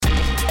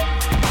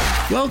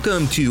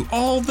Welcome to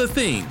All the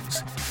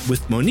Things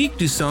with Monique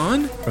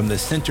Duson from the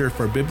Center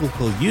for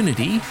Biblical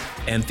Unity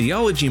and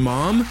Theology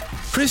Mom,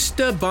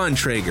 Krista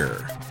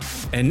Bontrager.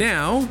 And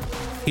now,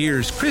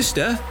 here's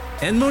Krista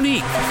and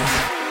Monique.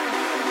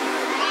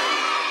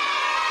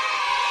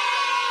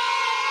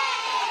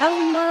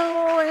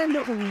 Hello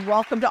and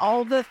welcome to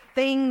All the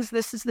Things.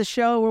 This is the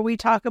show where we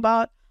talk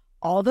about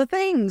all the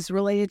things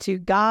related to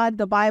God,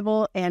 the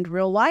Bible, and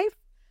real life.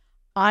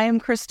 I am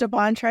Krista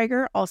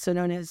Bontrager, also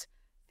known as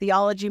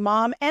Theology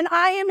Mom, and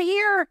I am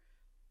here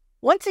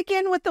once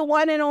again with the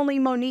one and only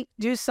Monique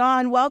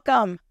Duson.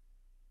 Welcome.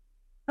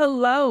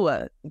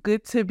 Hello.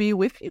 Good to be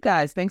with you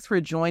guys. Thanks for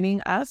joining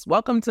us.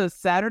 Welcome to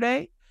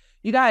Saturday.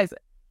 You guys,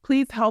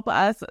 please help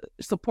us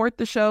support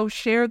the show,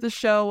 share the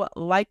show,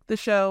 like the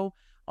show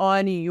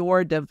on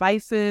your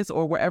devices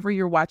or wherever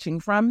you're watching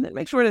from.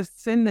 Make sure to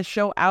send the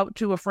show out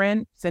to a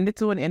friend, send it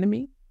to an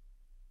enemy,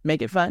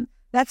 make it fun.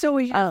 That's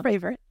always your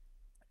favorite.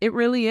 It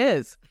really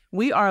is.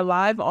 We are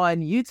live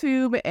on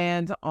YouTube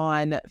and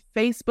on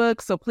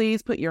Facebook, so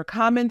please put your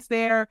comments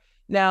there.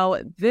 Now,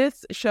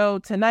 this show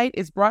tonight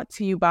is brought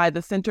to you by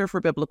the Center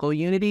for Biblical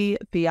Unity,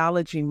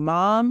 Theology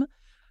Mom,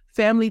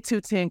 Family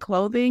 210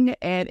 Clothing,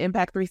 and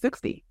Impact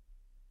 360.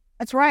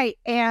 That's right.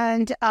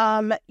 And,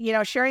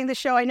 sharing the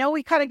show, I know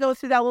we kind of go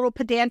through that little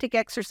pedantic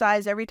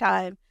exercise every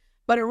time,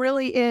 but it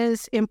really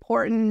is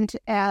important,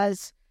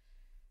 as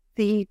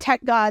the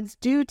tech gods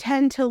do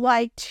tend to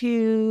like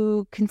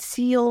to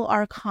conceal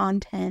our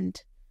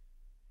content.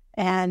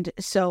 And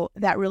so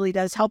that really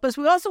does help us.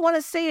 We also want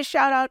to say a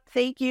shout out,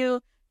 thank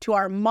you to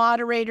our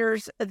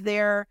moderators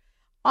there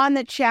on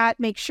the chat.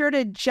 Make sure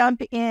to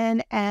jump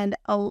in and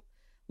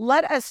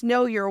let us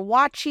know you're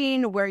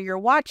watching, where you're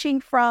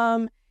watching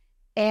from,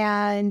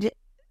 and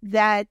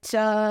that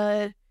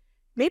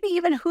maybe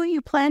even who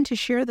you plan to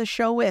share the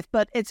show with.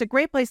 But it's a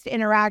great place to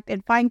interact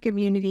and find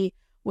community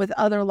with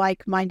other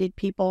like-minded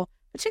people,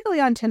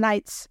 particularly on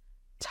tonight's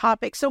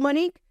topic. So,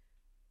 Monique,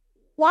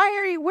 where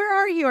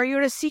are you? Are you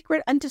at a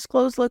secret,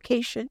 undisclosed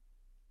location?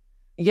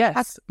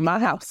 Yes, my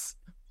house.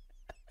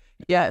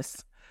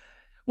 Yes.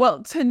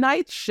 Well,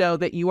 tonight's show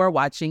that you are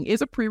watching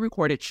is a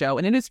pre-recorded show,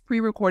 and it is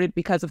pre-recorded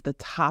because of the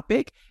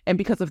topic and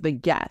because of the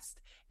guest.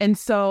 And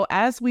so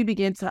as we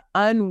begin to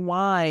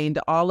unwind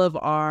all of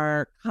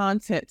our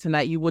content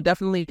tonight, you will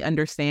definitely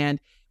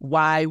understand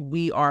why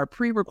we are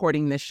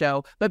pre-recording this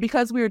show. But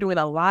because we are doing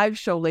a live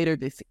show later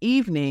this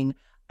evening,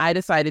 I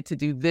decided to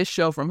do this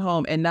show from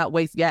home and not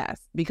waste gas,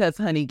 because,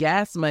 honey,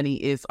 gas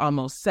money is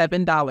almost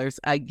 $7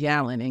 a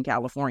gallon in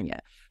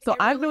California. So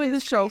I'm doing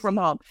this show from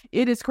home.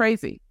 It is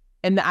crazy.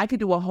 And I could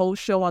do a whole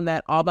show on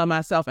that all by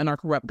myself and our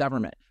corrupt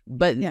government.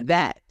 But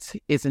that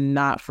is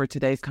not for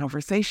today's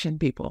conversation,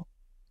 people.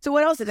 So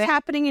what else is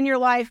happening in your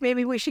life?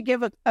 Maybe we should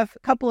give a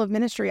couple of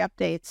ministry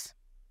updates.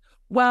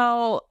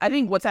 Well, I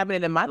think what's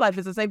happening in my life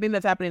is the same thing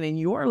that's happening in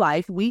your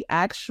life. We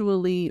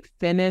actually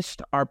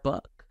finished our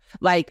book.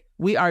 Like,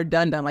 we are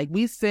done. Like,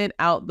 we sent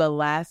out the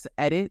last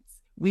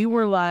edits. We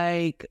were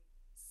like,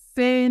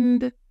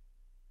 send,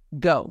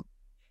 go.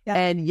 Yeah.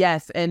 And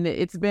yes, and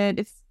it's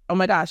oh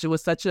my gosh, it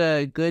was such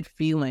a good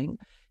feeling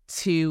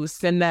to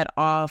send that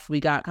off. We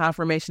got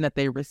confirmation that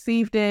they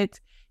received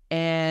it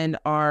and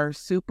are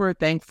super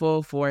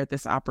thankful for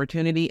this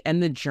opportunity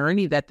and the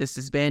journey that this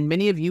has been.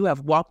 Many of you have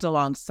walked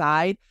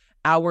alongside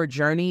our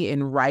journey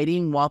in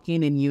writing,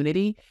 walking in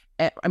unity.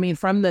 I mean,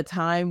 from the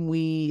time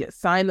we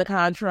signed the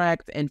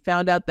contract and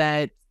found out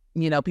that,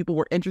 people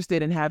were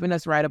interested in having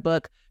us write a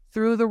book,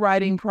 through the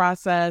writing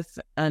process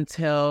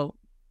until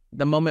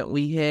the moment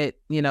we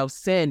hit,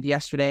 send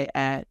yesterday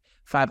at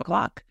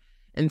 5:00.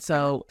 And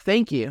so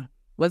thank you.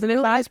 Wasn't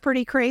it? That's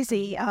pretty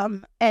crazy.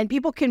 And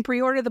people can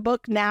pre-order the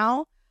book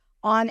now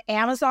on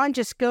Amazon.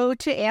 Just go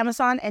to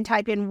Amazon and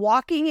type in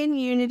Walking in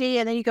Unity,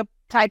 and then you could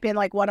type in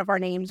like one of our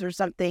names or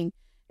something.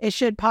 It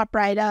should pop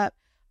right up.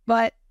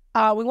 But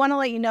we want to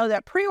let you know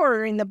that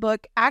pre-ordering the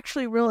book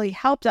actually really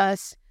helped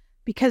us,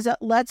 because it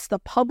lets the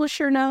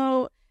publisher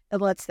know,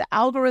 it lets the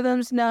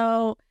algorithms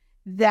know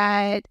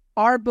that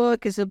our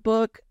book is a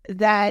book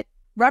that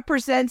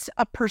represents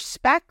a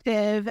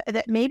perspective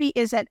that maybe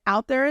isn't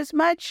out there as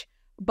much,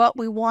 but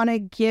we want to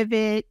give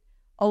it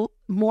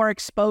more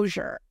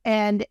exposure,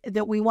 and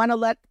that we want to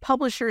let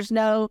publishers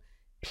know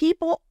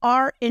people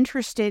are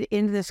interested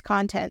in this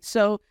content.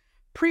 So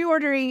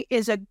pre-ordering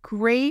is a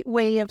great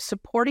way of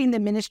supporting the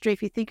ministry.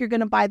 If you think you're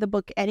going to buy the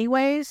book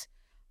anyways,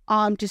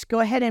 just go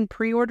ahead and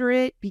pre-order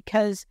it,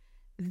 because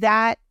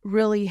that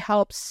really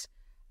helps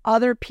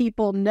other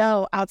people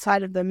know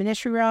outside of the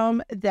ministry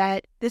realm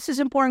that this is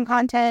important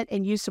content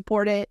and you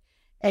support it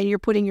and you're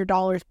putting your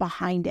dollars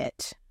behind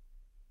it.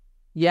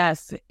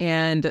 Yes.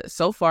 And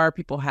so far,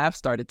 people have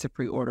started to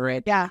pre-order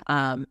it. Yeah.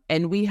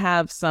 And we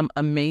have some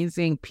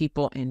amazing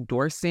people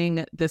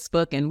endorsing this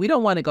book. And we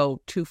don't want to go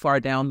too far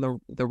down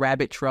the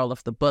rabbit trail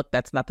of the book.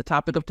 That's not the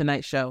topic of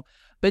tonight's show.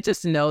 But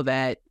just know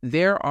that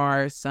there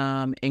are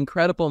some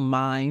incredible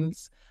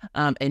minds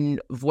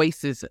and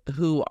voices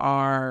who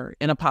are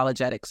in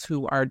apologetics,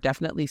 who are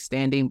definitely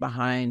standing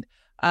behind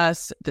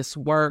us, this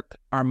work,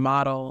 our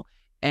model,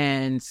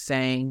 and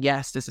saying,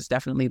 yes, this is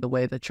definitely the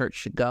way the church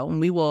should go. And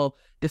we will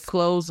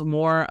disclose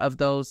more of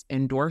those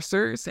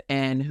endorsers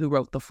and who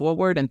wrote the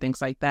foreword and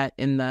things like that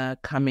in the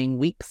coming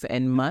weeks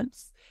and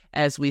months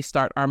as we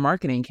start our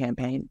marketing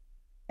campaign.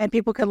 And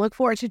people can look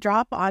forward to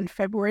drop on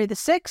February the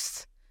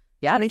 6th.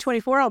 Yeah,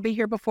 2024. I'll be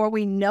here before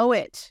we know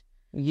it.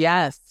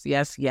 Yes.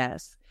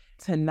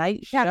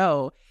 Tonight's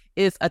show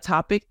is a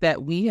topic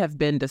that we have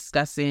been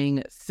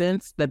discussing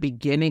since the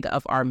beginning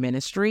of our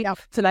ministry. Yep.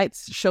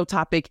 Tonight's show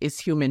topic is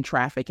human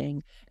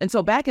trafficking. And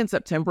so back in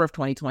September of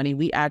 2020,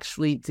 we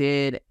actually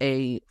did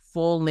a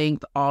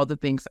full-length All the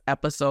Things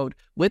episode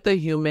with a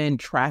human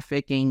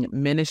trafficking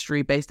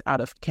ministry based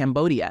out of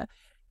Cambodia.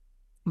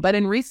 But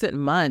in recent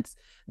months,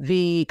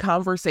 the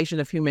conversation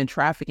of human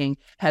trafficking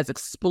has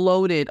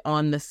exploded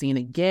on the scene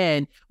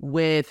again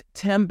with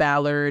Tim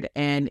Ballard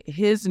and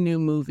his new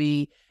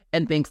movie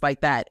and things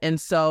like that. And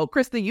so,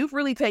 Krista, you've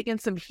really taken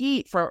some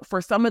heat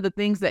for some of the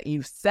things that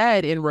you've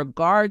said in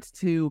regards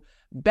to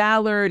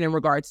Ballard, in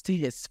regards to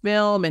his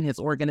film and his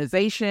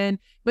organization,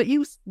 but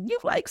you've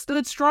like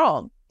stood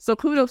strong. So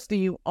kudos to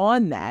you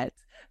on that.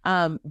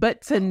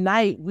 But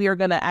tonight we are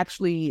going to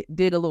actually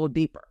dig a little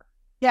deeper.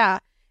 Yeah.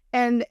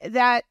 And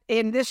that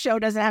in this show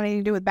doesn't have anything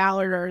to do with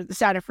Ballard or the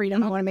Sound of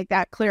Freedom. I want to make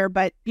that clear,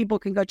 but people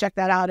can go check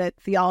that out at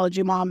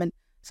Theology Mom and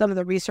some of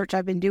the research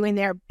I've been doing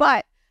there.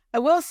 But I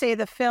will say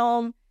the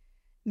film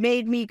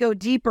made me go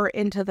deeper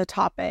into the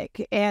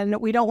topic. And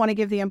we don't want to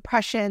give the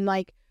impression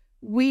like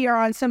we are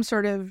on some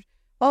sort of,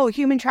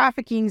 human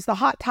trafficking is the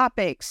hot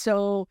topic,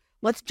 so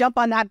let's jump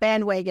on that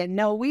bandwagon.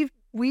 No,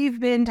 we've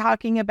been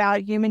talking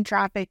about human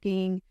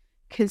trafficking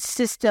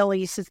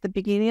consistently since the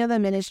beginning of the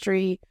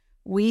ministry.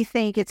 We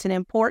think it's an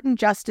important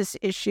justice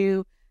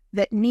issue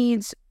that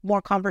needs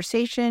more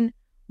conversation,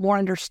 more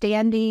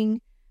understanding,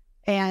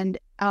 and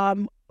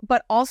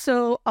but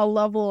also a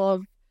level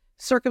of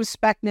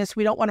circumspectness.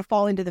 We don't want to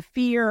fall into the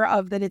fear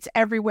of that it's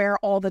everywhere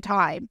all the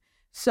time.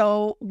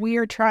 So we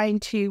are trying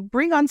to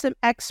bring on some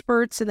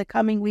experts in the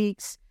coming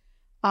weeks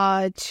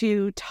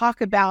to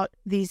talk about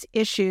these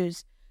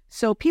issues.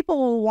 So people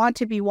will want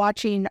to be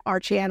watching our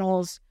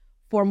channels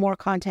for more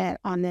content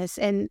on this.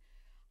 And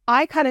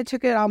I kind of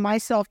took it on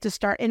myself to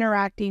start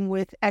interacting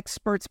with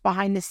experts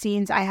behind the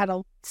scenes. I had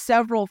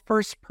several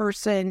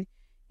first-person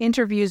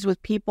interviews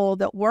with people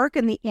that work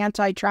in the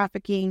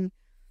anti-trafficking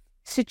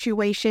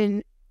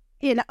situation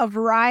in a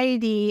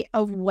variety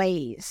of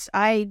ways.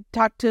 I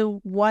talked to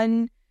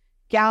one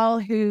gal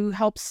who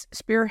helps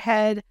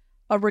spearhead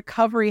a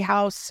recovery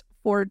house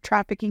for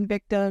trafficking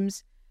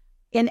victims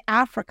in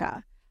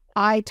Africa.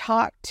 I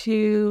talked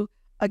to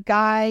a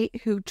guy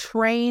who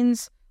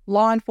trains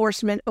law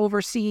enforcement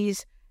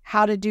overseas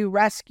how to do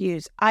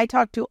rescues. I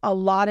talked to a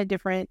lot of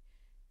different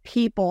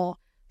people.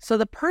 So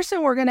the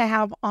person we're going to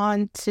have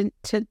on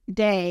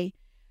today,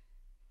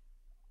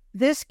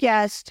 this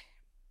guest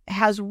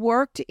has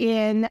worked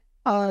in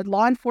a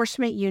law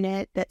enforcement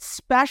unit that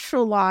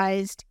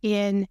specialized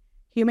in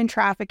human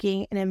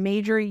trafficking in a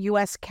major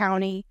U.S.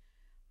 county.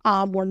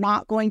 We're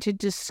not going to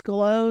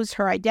disclose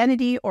her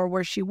identity or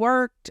where she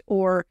worked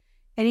or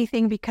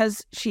anything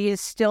because she is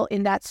still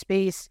in that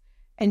space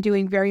and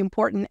doing very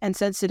important and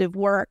sensitive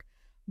work.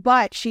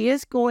 But she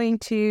is going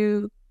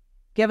to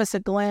give us a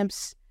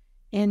glimpse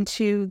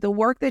into the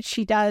work that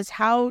she does,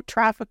 how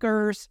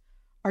traffickers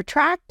are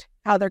tracked,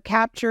 how they're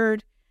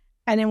captured,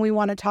 and then we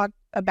want to talk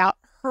about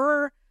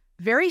her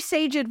very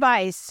sage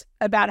advice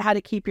about how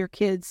to keep your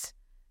kids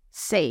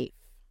safe.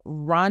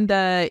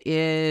 Rhonda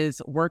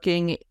is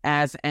working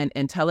as an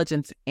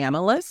intelligence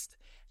analyst,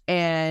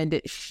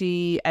 and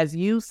she, as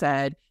you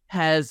said,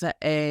 has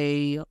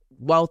a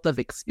wealth of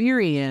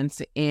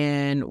experience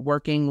in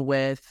working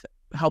with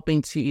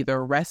helping to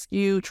either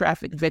rescue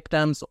traffic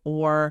victims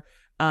or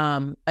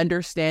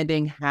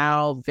understanding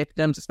how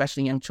victims,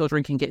 especially young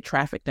children, can get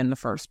trafficked in the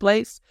first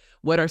place.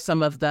 What are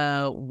some of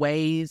the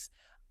ways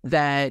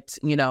that,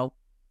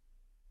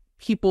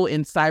 people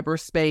in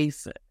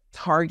cyberspace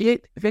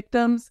target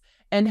victims,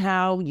 and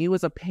how you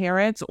as a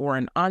parent or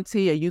an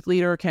auntie, a youth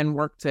leader, can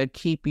work to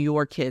keep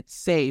your kids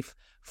safe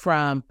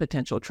from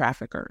potential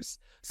traffickers.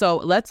 So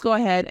let's go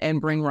ahead and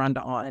bring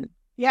Rhonda on.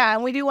 Yeah,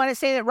 and we do want to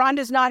say that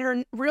Rhonda's not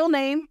her real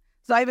name.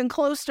 It's not even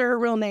close to her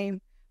real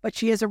name, but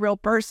she is a real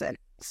person.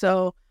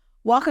 So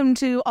welcome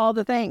to All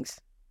the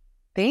Things.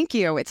 Thank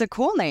you. It's a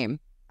cool name.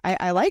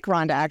 I like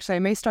Rhonda, actually. I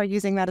may start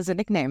using that as a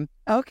nickname.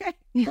 Okay.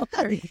 Well,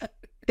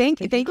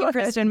 Thank you,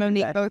 Krista and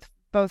Monique,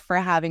 both for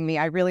having me.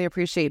 I really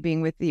appreciate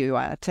being with you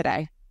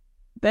today.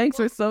 Thanks.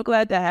 We're so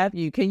glad to have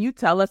you. Can you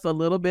tell us a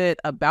little bit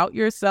about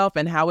yourself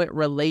and how it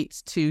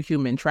relates to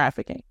human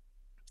trafficking?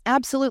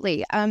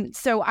 Absolutely.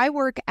 So I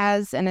work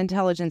as an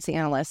intelligence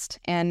analyst,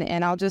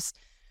 and I'll just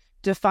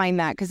define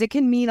that because it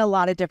can mean a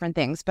lot of different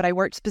things, but I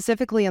work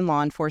specifically in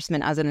law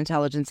enforcement as an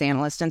intelligence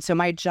analyst. And so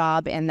my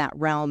job in that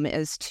realm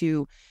is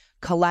to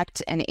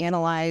collect and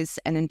analyze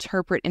and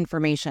interpret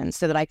information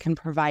so that I can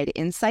provide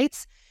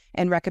insights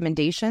and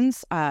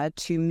recommendations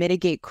to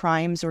mitigate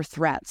crimes or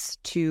threats,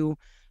 to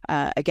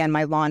again,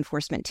 my law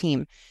enforcement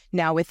team.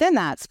 Now, within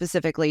that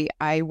specifically,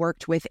 I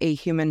worked with a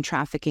human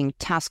trafficking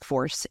task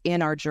force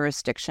in our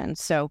jurisdiction.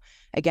 So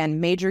again,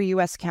 major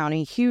U.S.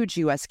 county, huge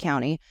U.S.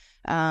 county,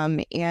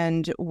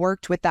 and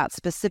worked with that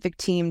specific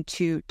team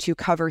to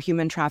cover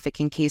human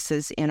trafficking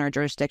cases in our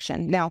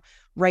jurisdiction. Now,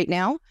 right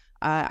now,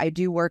 I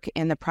do work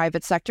in the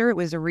private sector. It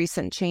was a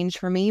recent change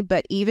for me,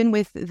 but even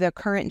with the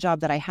current job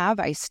that I have,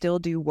 I still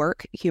do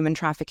work human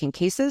trafficking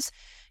cases.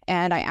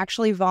 And I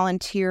actually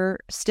volunteer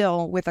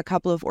still with a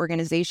couple of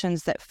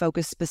organizations that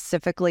focus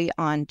specifically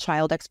on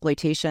child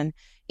exploitation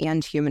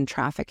and human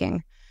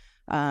trafficking.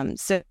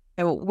 So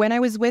when I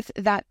was with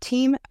that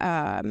team,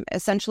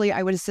 essentially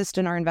I would assist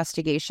in our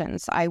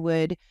investigations. I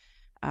would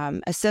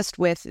assist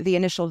with the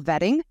initial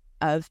vetting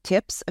of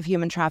tips of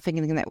human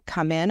trafficking that would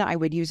come in. I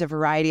would use a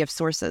variety of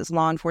sources,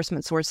 law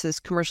enforcement sources,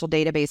 commercial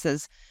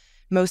databases,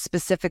 most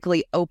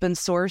specifically open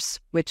source,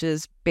 which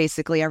is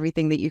basically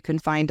everything that you can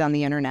find on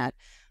the internet.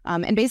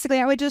 And basically,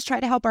 I would just try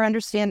to help our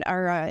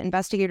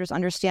investigators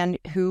understand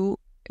who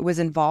was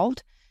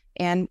involved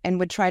and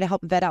would try to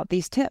help vet out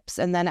these tips.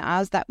 And then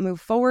as that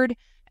moved forward,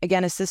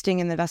 again, assisting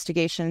in the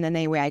investigation in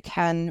any way I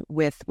can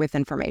with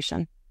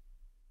information.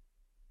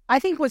 I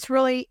think what's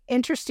really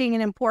interesting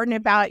and important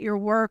about your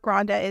work,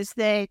 Rhonda, is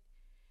that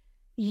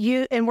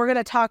you, and we're going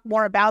to talk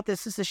more about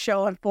this as the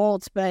show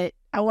unfolds, but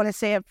I want to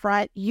say up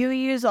front, you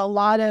use a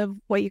lot of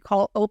what you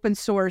call open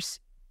source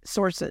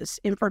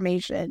sources,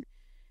 information.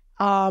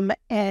 And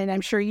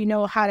I'm sure you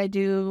know how to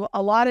do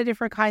a lot of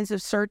different kinds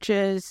of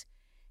searches.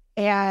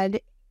 And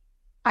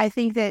I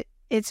think that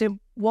it's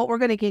what we're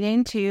going to get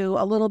into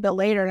a little bit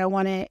later. And I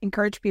want to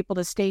encourage people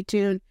to stay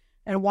tuned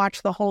and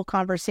watch the whole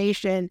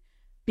conversation,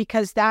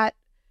 because that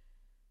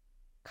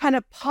kind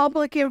of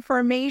public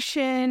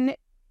information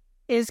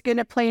is going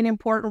to play an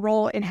important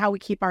role in how we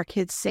keep our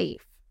kids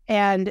safe.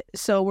 And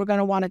so we're going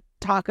to want to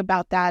talk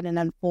about that and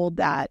unfold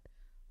that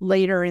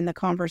later in the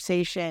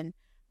conversation.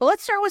 But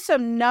let's start with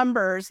some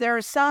numbers. There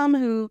are some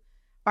who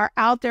are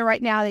out there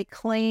right now. They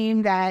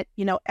claim that,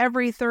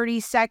 every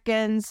 30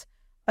 seconds,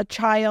 a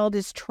child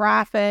is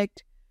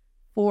trafficked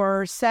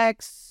for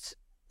sex,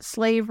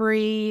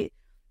 slavery.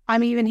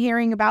 I'm even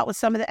hearing about, with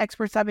some of the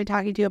experts I've been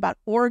talking to, about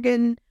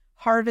organ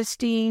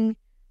harvesting,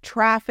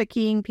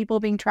 trafficking, people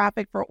being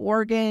trafficked for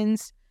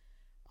organs.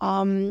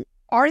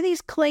 Are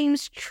these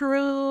claims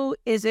true?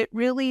 Is it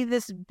really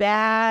this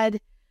bad?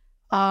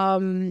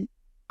 I'm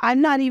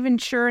not even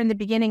sure in the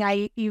beginning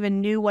I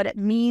even knew what it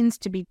means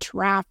to be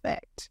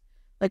trafficked.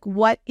 Like,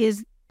 what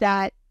is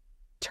that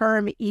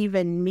term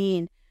even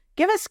mean?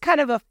 Give us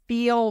kind of a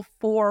feel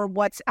for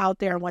what's out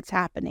there and what's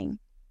happening.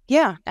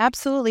 Yeah,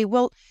 absolutely.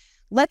 Well,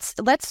 let's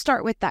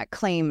start with that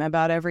claim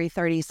about every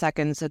 30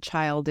 seconds a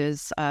child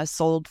is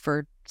sold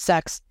for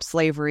sex,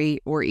 slavery,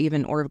 or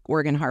even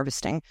organ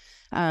harvesting.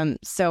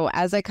 So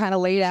as I kind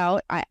of laid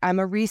out, I'm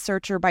a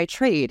researcher by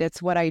trade.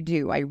 It's what I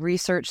do. I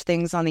research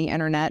things on the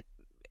internet.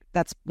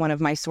 That's one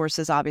of my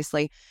sources,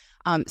 obviously.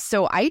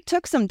 So I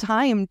took some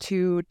time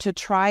to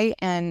try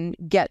and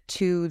get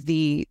to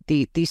the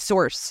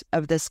source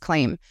of this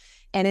claim.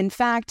 And in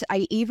fact,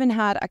 I even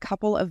had a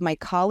couple of my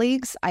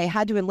colleagues, I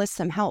had to enlist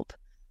some help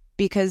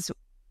because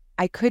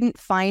I couldn't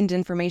find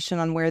information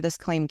on where this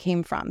claim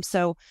came from.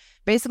 So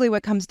basically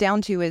what comes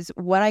down to is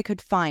what I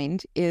could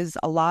find is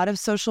a lot of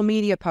social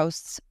media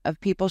posts of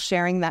people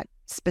sharing that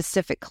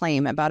specific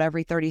claim about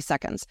every 30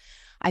 seconds.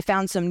 I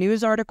found some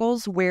news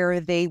articles where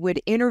they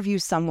would interview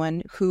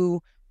someone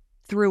who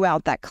threw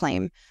out that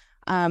claim.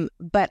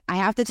 But I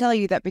have to tell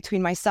you that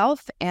between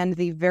myself and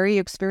the very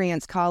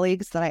experienced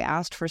colleagues that I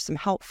asked for some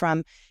help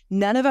from,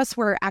 none of us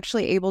were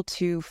actually able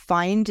to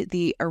find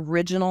the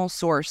original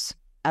source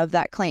of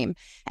that claim.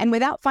 And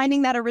without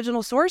finding that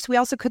original source, we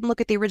also couldn't look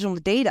at the original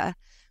data.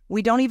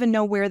 We don't even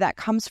know where that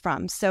comes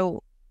from.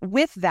 So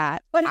with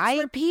that, but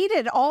it's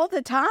repeated all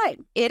the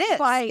time. It is.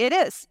 It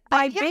is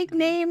by big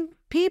name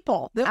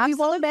people that we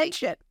won't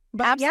mention.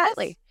 But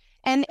absolutely.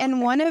 Yes.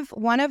 And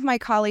one of my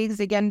colleagues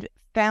again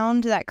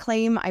found that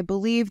claim. I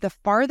believe the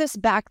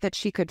farthest back that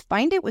she could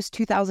find it was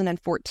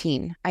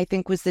 2014. I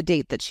think was the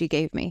date that she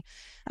gave me.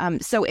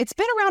 So it's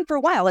been around for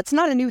a while. It's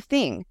not a new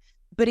thing.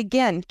 But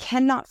again,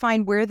 cannot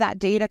find where that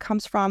data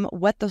comes from,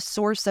 what the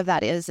source of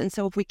that is. And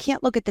so if we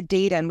can't look at the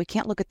data and we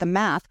can't look at the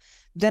math,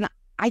 then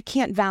I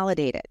can't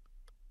validate it.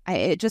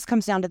 It just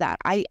comes down to that.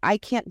 I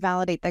can't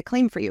validate that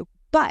claim for you.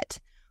 But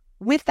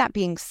with that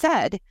being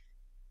said,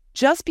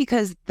 just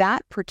because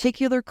that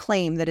particular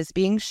claim that is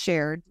being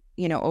shared,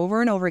 over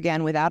and over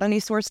again without any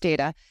source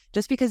data,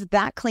 just because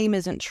that claim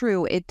isn't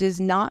true, it does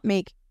not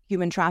make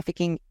human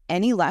trafficking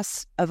any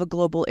less of a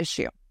global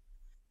issue.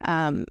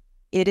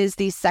 It is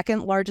the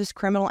second largest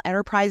criminal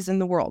enterprise in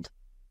the world,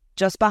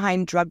 just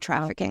behind drug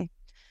trafficking.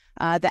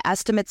 The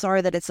estimates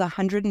are that it's a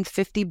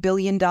 $150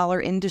 billion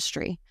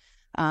industry.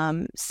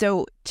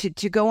 So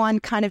to go on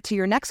kind of to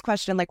your next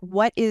question, like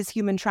what is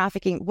human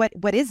trafficking?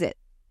 What is it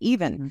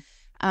even?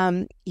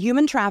 Mm-hmm.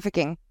 Human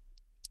trafficking,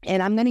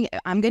 and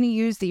I'm gonna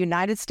use the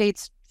United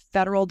States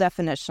federal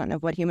definition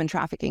of what human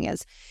trafficking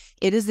is.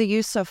 It is the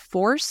use of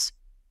force,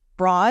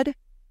 fraud,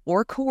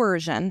 or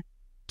coercion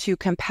to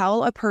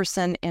compel a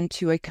person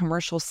into a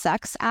commercial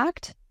sex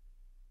act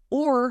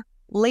or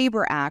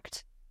labor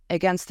act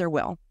against their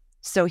will.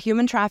 So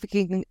human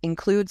trafficking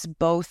includes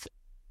both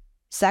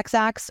sex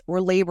acts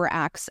or labor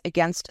acts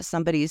against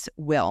somebody's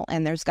will.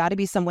 And there's got to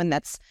be someone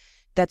that's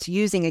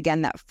using,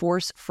 again, that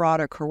force,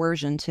 fraud, or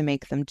coercion to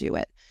make them do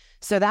it.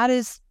 So that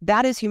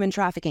is human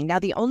trafficking. Now,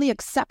 the only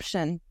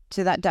exception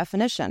to that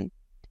definition,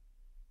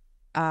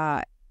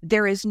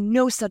 there is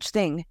no such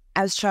thing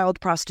as child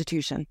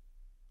prostitution.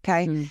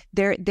 Okay,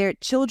 their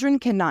children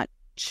cannot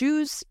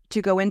choose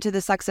to go into the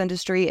sex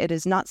industry. It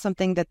is not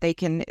something that they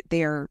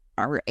are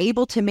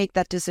able to make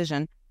that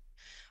decision.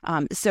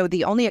 So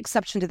the only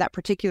exception to that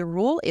particular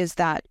rule is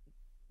that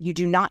you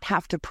do not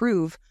have to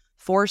prove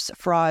force,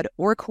 fraud,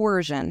 or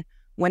coercion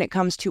when it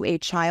comes to a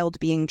child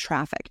being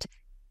trafficked.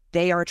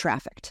 They are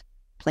trafficked,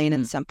 plain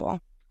and simple.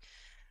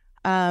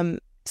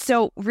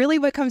 So really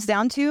what it comes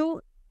down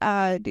to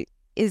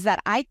is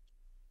that I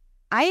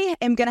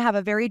am going to have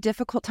a very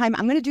difficult time.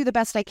 I'm going to do the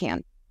best I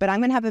can, but I'm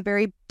going to have a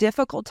very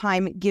difficult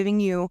time giving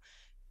you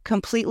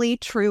completely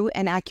true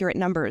and accurate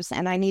numbers.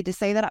 And I need to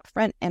say that up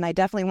front. And I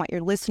definitely want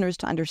your listeners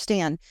to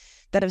understand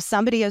that if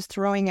somebody is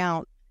throwing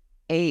out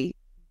a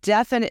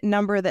definite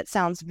number that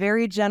sounds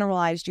very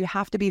generalized, you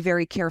have to be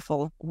very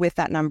careful with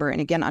that number. And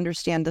again,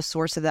 understand the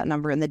source of that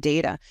number and the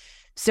data.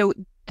 So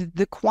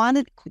the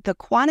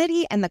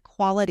quantity and the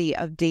quality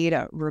of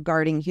data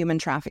regarding human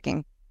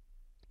trafficking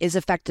is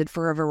affected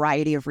for a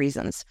variety of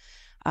reasons.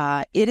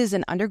 It is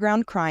an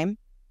underground crime.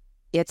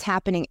 It's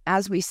happening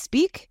as we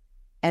speak,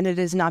 and it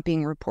is not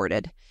being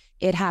reported.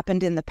 It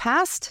happened in the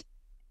past,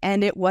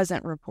 and it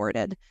wasn't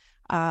reported.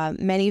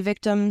 Many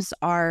victims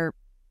are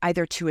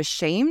either too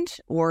ashamed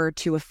or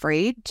too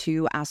afraid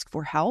to ask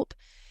for help.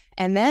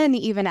 And then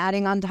even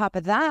adding on top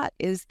of that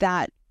is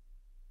that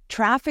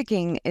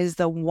trafficking is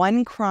the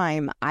one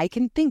crime I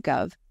can think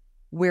of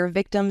where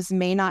victims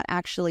may not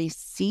actually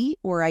see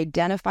or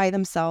identify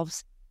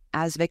themselves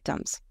as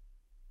victims.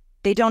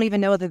 They don't even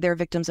know that they're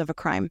victims of a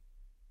crime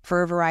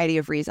for a variety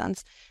of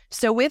reasons.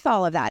 So with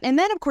all of that, and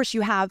then of course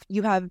you have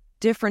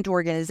different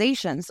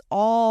organizations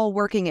all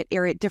working at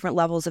different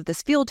levels of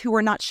this field who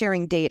are not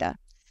sharing data.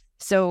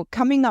 So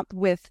coming up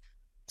with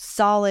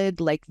solid,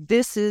 like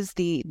this is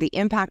the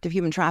impact of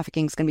human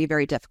trafficking is going to be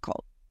very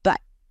difficult. But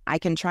I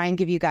can try and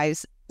give you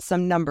guys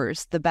some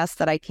numbers, the best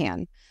that I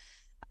can.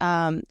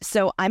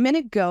 So I'm going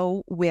to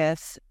go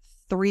with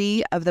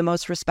 3 of the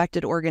most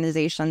respected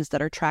organizations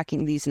that are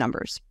tracking these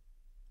numbers.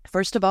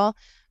 First of all,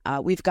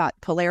 we've got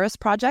Polaris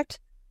Project,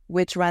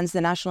 which runs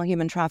the National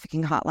Human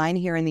Trafficking Hotline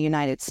here in the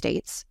United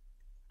States.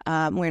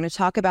 We're going to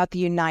talk about the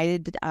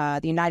United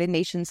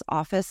Nations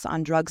Office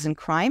on Drugs and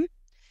Crime.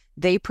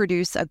 They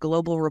produce a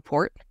global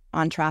report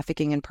on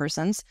trafficking in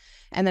persons.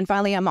 And then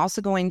finally, I'm also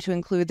going to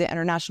include the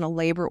International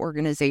Labor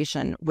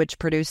Organization, which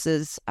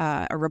produces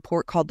a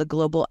report called the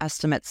Global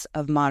Estimates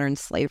of Modern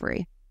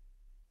Slavery.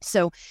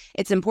 So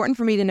it's important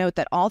for me to note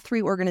that all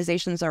 3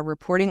 organizations are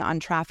reporting on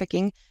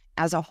trafficking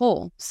as a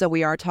whole. So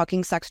we are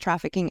talking sex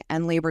trafficking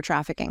and labor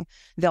trafficking.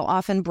 They'll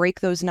often break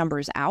those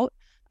numbers out,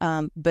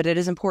 but it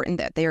is important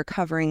that they are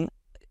covering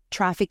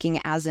trafficking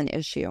as an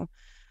issue.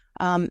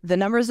 The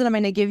numbers that I'm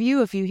going to give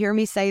you, if you hear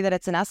me say that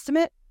it's an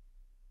estimate,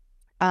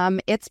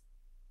 it's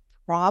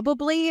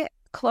probably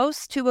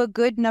close to a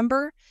good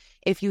number.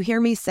 If you hear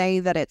me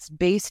say that it's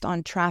based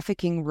on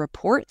trafficking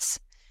reports,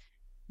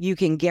 you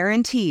can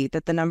guarantee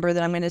that the number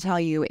that I'm going to tell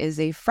you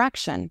is a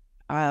fraction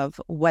of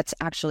what's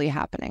actually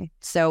happening.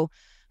 So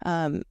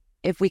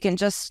if we can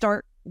just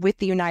start with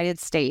the United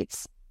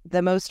States,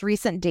 the most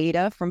recent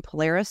data from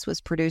Polaris was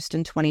produced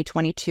in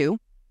 2022,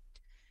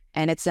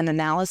 and it's an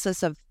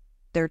analysis of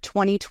their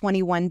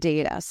 2021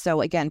 data.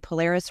 So again,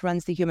 Polaris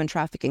runs the Human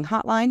Trafficking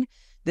Hotline.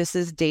 This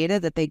is data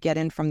that they get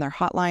in from their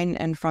hotline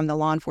and from the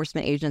law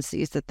enforcement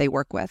agencies that they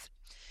work with.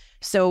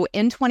 So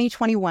in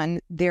 2021,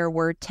 there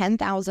were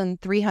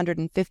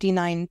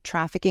 10,359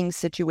 trafficking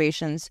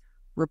situations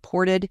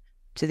reported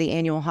to the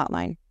annual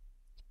hotline.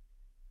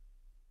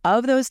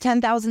 Of those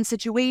 10,000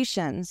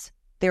 situations,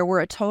 there were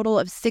a total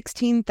of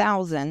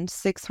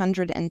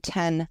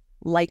 16,610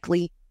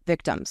 likely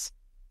victims.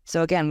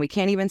 So again, we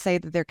can't even say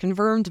that they're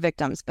confirmed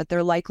victims, but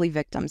they're likely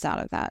victims out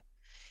of that.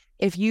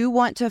 If you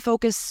want to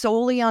focus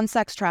solely on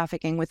sex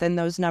trafficking within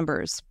those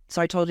numbers,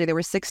 so I told you there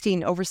were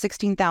over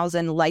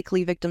 16,000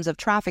 likely victims of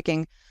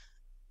trafficking.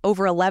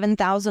 Over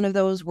 11,000 of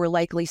those were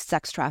likely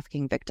sex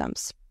trafficking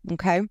victims.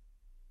 Okay.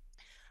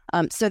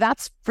 So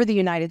that's for the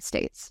United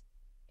States.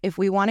 If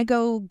we want to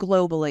go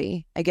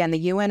globally, again,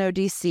 the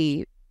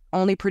UNODC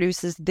only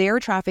produces their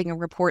trafficking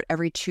report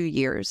every 2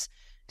 years.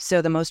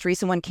 So the most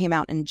recent one came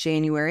out in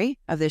January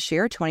of this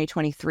year,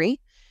 2023.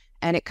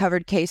 And it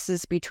covered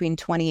cases between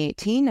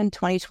 2018 and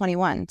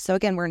 2021. So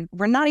again,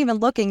 we're not even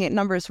looking at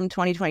numbers from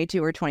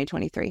 2022 or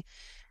 2023.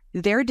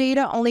 Their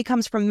data only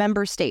comes from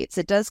member states.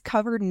 It does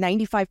cover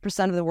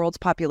 95% of the world's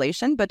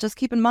population, but just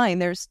keep in mind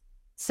there's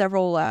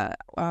several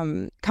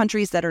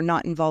countries that are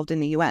not involved in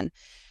the UN.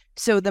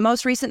 So the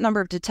most recent number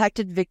of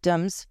detected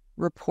victims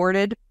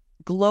reported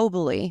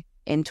globally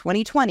in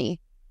 2020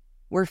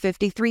 were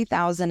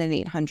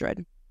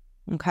 53,800.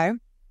 Okay.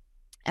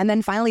 And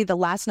then finally, the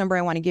last number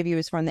I want to give you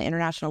is from the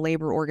International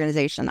Labor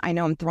Organization. I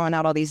know I'm throwing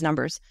out all these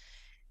numbers.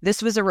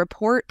 This was a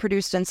report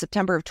produced in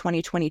September of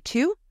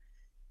 2022,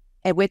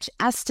 which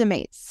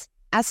estimates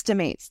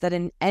that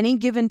in any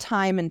given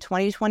time in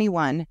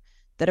 2021,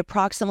 that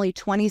approximately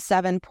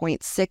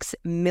 27.6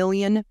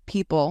 million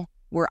people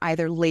were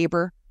either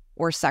labor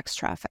or sex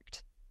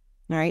trafficked.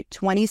 All right,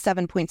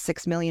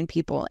 27.6 million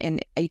people in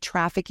a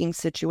trafficking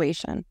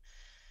situation.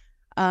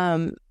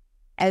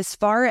 As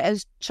far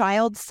as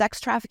child sex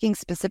trafficking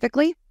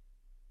specifically,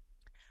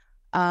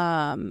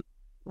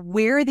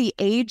 where the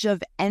age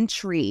of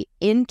entry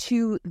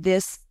into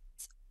this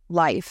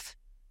life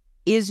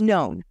is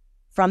known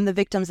from the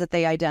victims that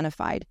they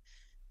identified,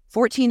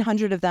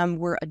 1,400 of them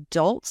were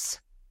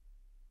adults,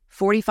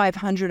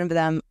 4,500 of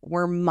them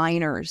were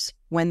minors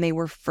when they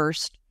were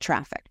first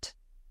trafficked.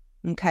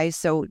 Okay,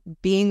 so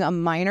being a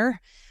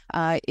minor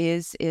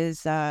is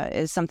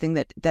something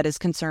that is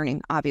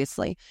concerning,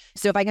 obviously.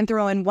 So if I can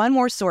throw in one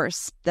more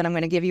source that I'm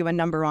going to give you a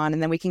number on,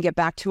 and then we can get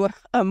back to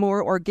a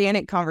more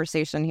organic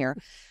conversation here.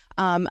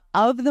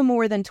 Of the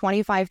more than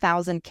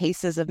 25,000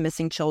 cases of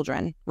missing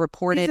children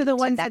reported, these are the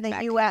ones in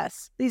the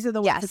U.S. These are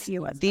the ones in the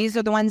U.S. These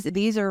are the ones.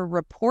 These are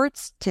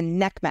reports to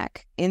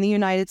NCMEC in the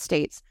United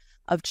States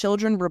of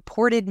children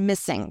reported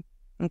missing.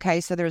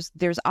 Okay, so there's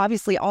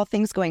obviously all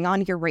things going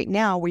on here right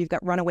now where you've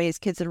got runaways,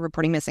 kids that are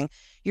reporting missing.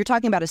 You're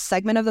talking about a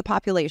segment of the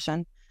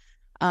population.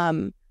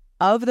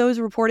 Of those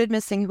reported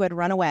missing who had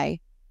run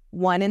away,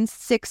 1 in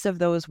 6 of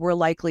those were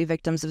likely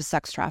victims of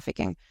sex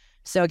trafficking.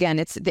 So again,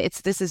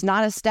 this is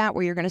not a stat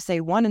where you're going to say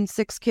 1 in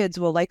 6 kids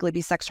will likely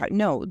be sex trafficked.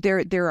 No,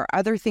 there are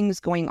other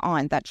things going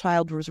on. That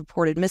child was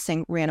reported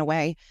missing, ran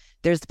away.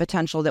 There's the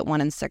potential that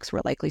 1 in 6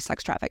 were likely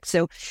sex trafficked.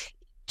 So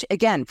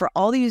again, for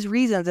all these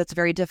reasons, it's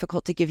very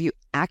difficult to give you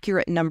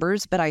accurate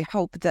numbers, but I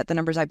hope that the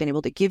numbers I've been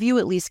able to give you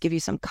at least give you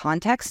some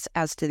context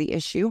as to the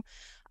issue.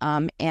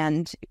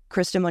 And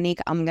Krista, Monique,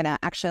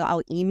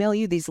 I'll email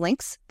you these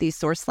links, these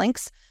source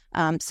links,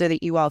 so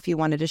that you all, if you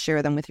wanted to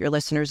share them with your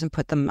listeners and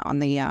put them on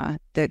the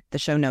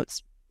show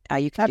notes,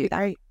 you can do that.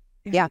 Great.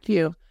 Yeah. Thank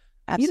you.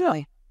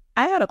 Absolutely.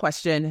 I had a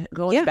question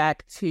going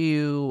back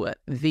to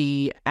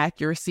the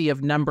accuracy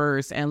of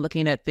numbers and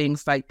looking at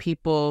things like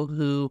people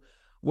who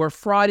were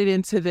frauded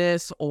into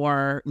this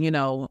or,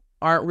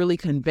 aren't really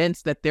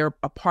convinced that they're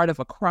a part of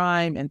a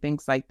crime and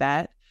things like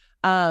that.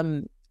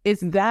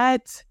 Is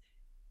that,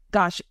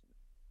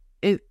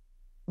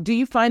 do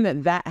you find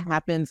that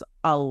happens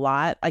a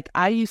lot? Like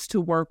I used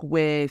to work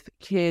with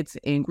kids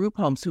in group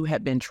homes who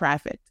had been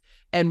trafficked.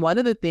 And one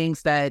of the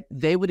things that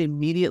they would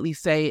immediately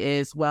say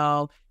is,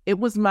 well, it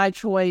was my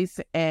choice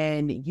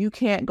and you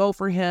can't go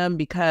for him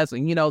because,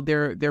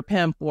 they're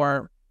pimp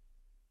or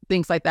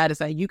things like that. Is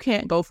that you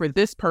can't go for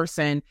this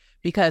person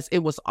because it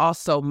was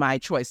also my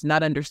choice,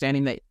 not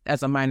understanding that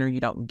as a minor, you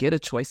don't get a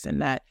choice in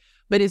that.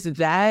 But is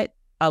that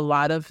a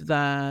lot of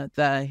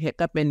the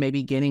hiccup in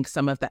maybe getting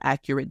some of the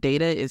accurate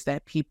data, is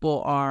that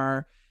people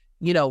are,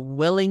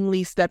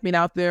 willingly stepping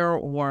out there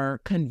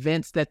or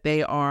convinced that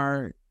they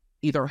are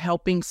either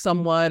helping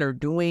someone or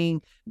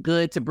doing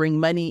good to bring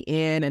money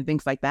in and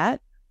things like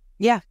that?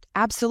 Yeah,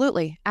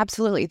 absolutely.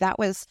 Absolutely. That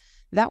was,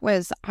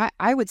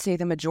 I would say,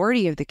 the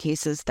majority of the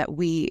cases that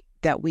we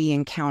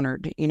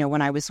encountered,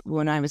 when I was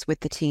with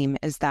the team,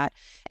 is that,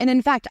 and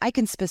in fact, I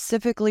can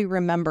specifically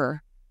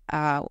remember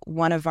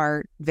one of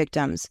our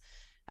victims,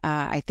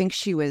 I think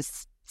she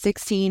was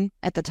 16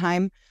 at the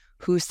time,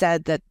 who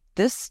said that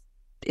this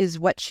is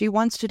what she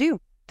wants to do.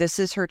 This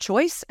is her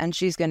choice, and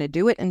she's going to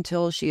do it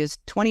until she is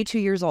 22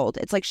 years old.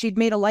 It's like she'd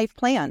made a life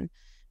plan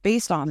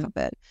based off of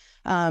it.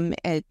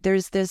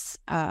 There's this,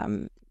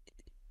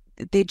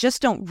 they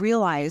just don't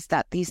realize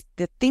that the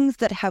things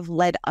that have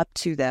led up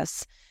to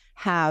this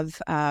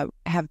have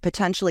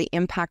potentially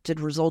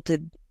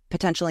resulted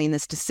potentially in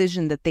this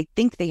decision that they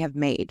think they have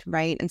made,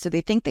 right? And so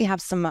they think they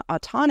have some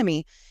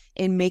autonomy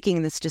in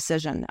making this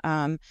decision.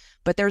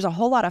 But there's a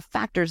whole lot of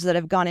factors that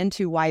have gone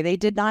into why they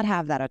did not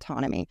have that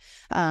autonomy.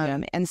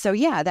 And so,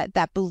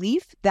 that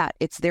belief that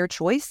it's their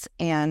choice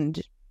and,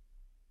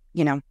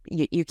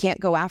 you can't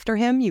go after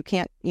him. You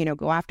can't,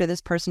 go after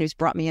this person who's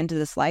brought me into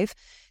this life.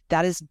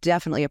 That is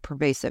definitely a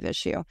pervasive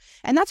issue.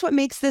 And that's what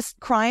makes this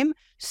crime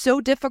so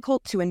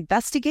difficult to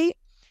investigate,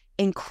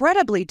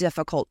 incredibly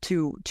difficult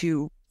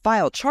to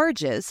file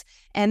charges,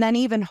 and then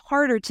even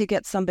harder to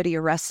get somebody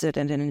arrested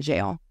and in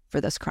jail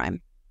for this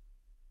crime.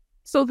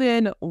 So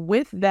then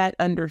with that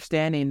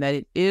understanding that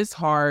it is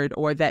hard,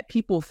 or that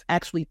people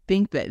actually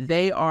think that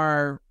they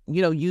are,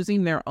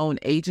 using their own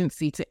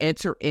agency to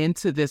enter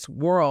into this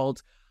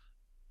world,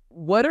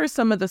 what are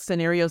some of the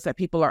scenarios that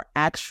people are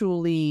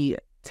actually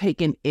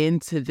taken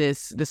into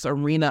this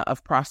arena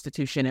of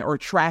prostitution or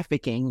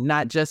trafficking,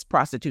 not just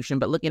prostitution,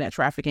 but looking at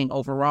trafficking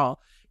overall?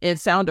 In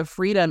Sound of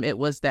Freedom, it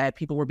was that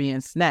people were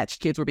being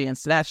snatched, kids were being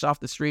snatched off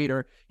the street,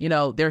 or,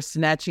 they're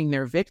snatching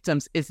their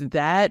victims. Is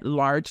that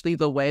largely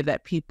the way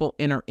that people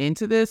enter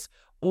into this?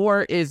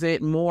 Or is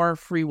it more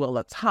free will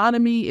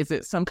autonomy? Is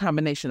it some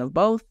combination of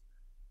both?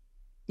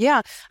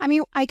 Yeah. I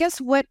mean, I guess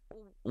what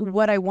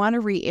what I want to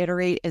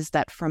reiterate is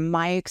that from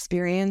my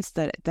experience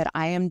that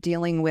I am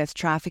dealing with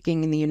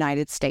trafficking in the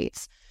United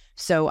States.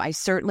 So I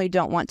certainly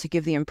don't want to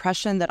give the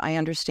impression that I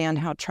understand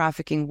how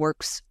trafficking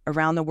works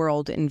around the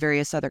world in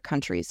various other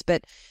countries.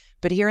 But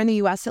here in the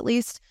U.S. at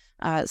least,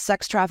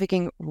 sex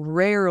trafficking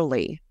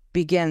rarely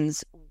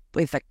begins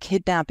with a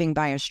kidnapping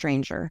by a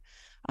stranger.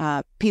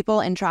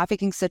 People in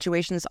trafficking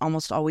situations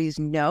almost always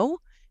know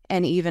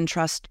and even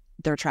trust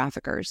their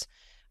traffickers.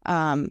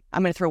 I'm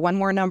going to throw one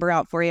more number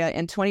out for you.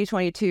 In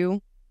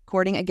 2022,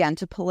 according again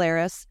to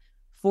Polaris,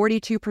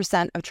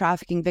 42% of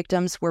trafficking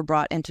victims were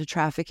brought into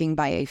trafficking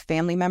by a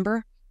family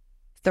member.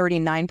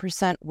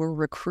 39% were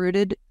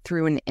recruited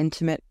through an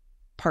intimate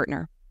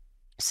partner.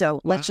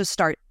 So let's just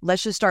start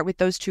with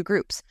those two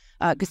groups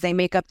because they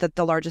make up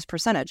the largest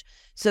percentage.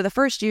 So the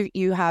first,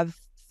 you have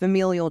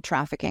familial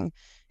trafficking,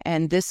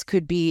 and this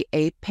could be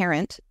a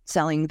parent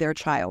selling their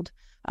child.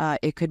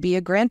 It could be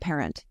a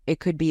grandparent. It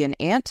could be an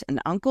aunt, an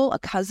uncle, a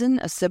cousin,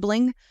 a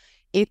sibling.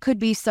 It could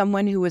be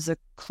someone who is a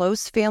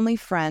close family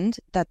friend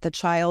that the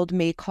child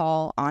may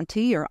call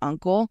auntie or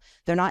uncle.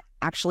 They're not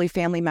actually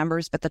family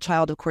members, but the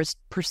child, of course,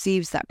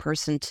 perceives that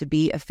person to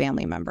be a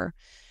family member.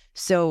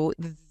 So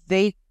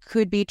they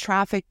could be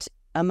trafficked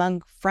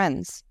among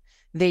friends.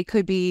 They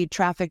could be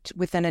trafficked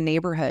within a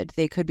neighborhood.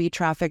 They could be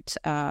trafficked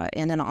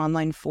in an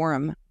online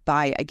forum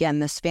by,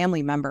 again, this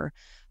family member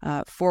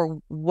for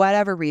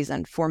whatever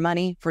reason, for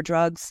money, for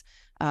drugs,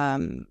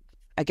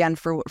 again,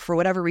 for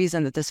whatever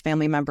reason that this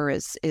family member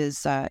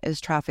is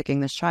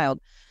trafficking this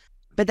child.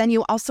 But then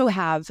you also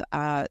have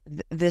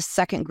this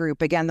second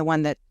group, again, the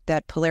one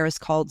that Polaris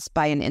calls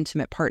by an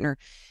intimate partner.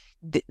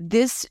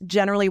 This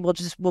generally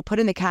we'll put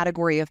in the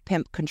category of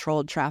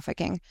pimp-controlled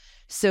trafficking.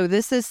 So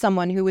this is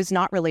someone who is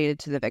not related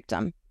to the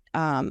victim,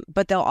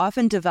 but they'll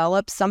often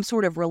develop some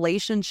sort of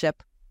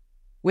relationship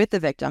with the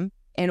victim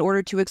in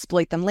order to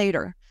exploit them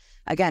later.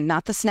 Again,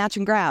 not the snatch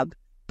and grab,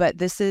 but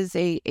this is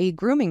a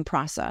grooming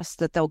process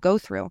that they'll go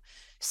through.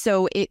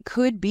 So it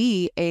could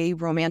be a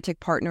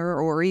romantic partner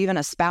or even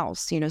a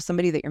spouse,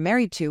 somebody that you're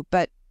married to,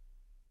 but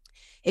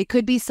it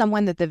could be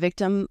someone that the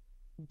victim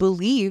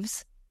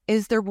believes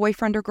is their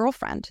boyfriend or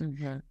girlfriend.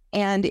 Mm-hmm.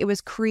 And it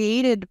was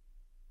created,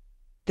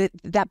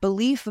 that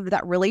belief of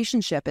that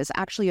relationship is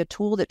actually a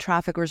tool that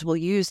traffickers will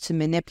use to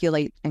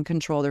manipulate and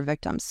control their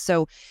victims.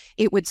 So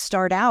it would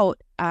start out,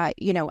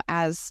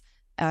 as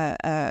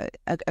a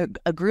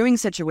grooming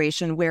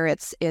situation where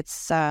it's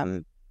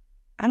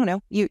I don't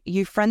know,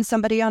 you friend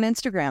somebody on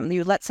Instagram,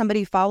 you let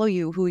somebody follow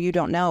you who you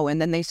don't know, and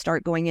then they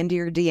start going into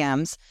your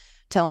DMs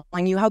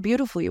telling you how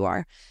beautiful you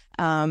are.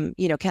 Can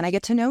I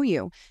get to know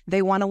you?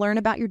 They want to learn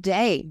about your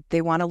day.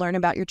 They want to learn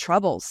about your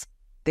troubles.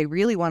 They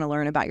really want to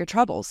learn about your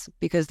troubles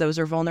because those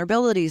are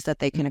vulnerabilities that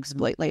they can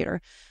exploit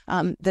later.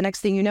 The next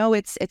thing you know,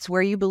 it's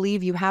where you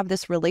believe you have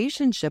this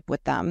relationship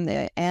with them,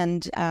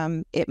 and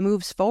it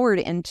moves forward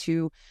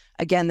into,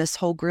 again, this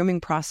whole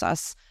grooming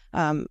process,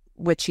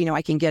 which,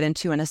 I can get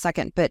into in a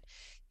second. But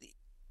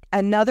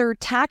another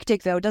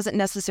tactic, though, doesn't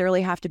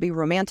necessarily have to be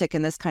romantic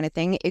in this kind of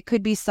thing. It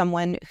could be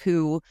someone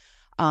who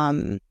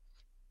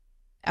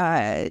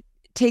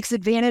takes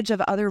advantage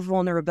of other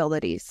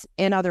vulnerabilities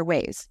in other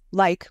ways,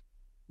 like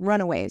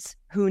runaways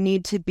who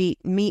need to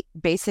meet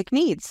basic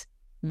needs.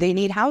 They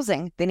need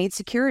housing, they need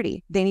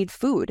security, they need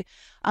food.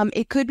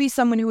 It could be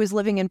someone who is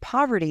living in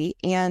poverty,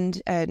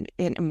 and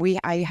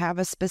I have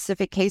a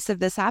specific case of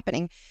this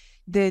happening.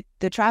 The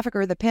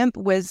trafficker, the pimp,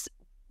 was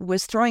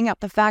throwing out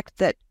the fact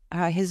that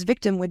his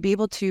victim would be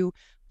able to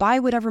buy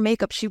whatever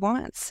makeup she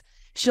wants.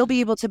 She'll be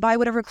able to buy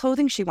whatever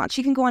clothing she wants.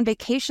 She can go on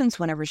vacations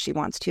whenever she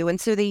wants to. And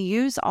so they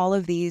use all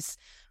of these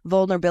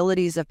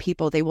vulnerabilities of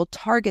people. They will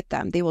target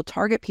them. They will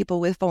target people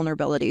with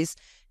vulnerabilities.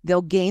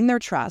 They'll gain their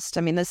trust.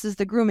 I mean, this is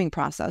the grooming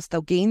process.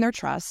 They'll gain their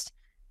trust.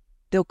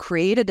 They'll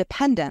create a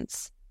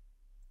dependence.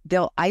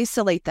 They'll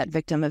isolate that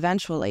victim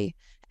eventually.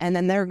 And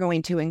then they're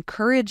going to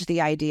encourage the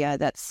idea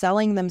that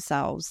selling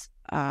themselves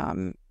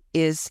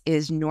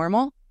is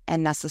normal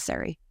and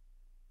necessary.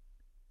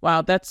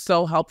 Wow, that's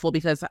so helpful,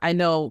 because I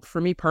know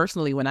for me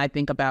personally, when I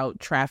think about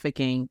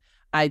trafficking,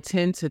 I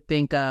tend to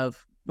think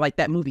of like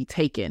that movie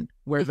Taken,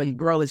 where the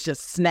girl is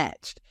just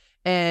snatched.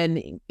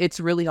 And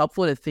it's really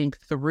helpful to think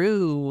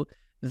through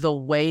the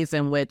ways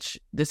in which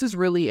this is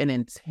really an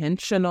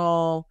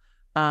intentional,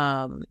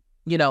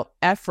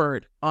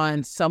 effort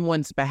on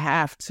someone's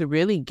behalf to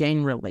really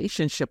gain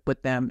relationship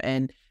with them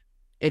and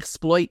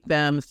exploit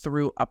them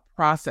through a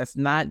process,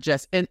 not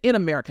just in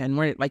America. And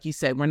we're, like you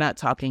said, we're not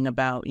talking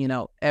about,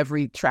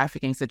 every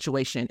trafficking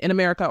situation in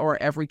America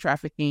or every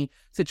trafficking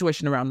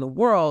situation around the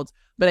world.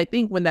 But I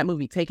think when that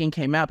movie Taken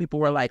came out, people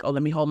were like, oh,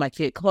 let me hold my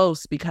kid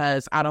close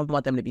because I don't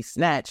want them to be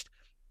snatched.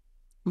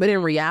 But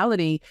in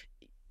reality,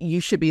 you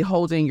should be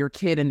holding your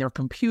kid and their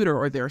computer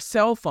or their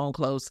cell phone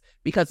close,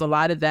 because a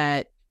lot of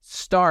that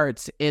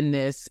starts in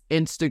this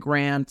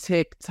Instagram,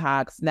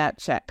 TikTok,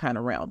 Snapchat kind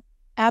of realm.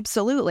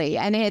 Absolutely.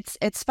 And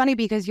it's funny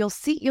because you'll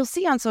see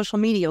on social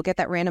media, you'll get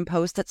that random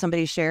post that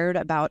somebody shared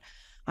about,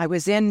 I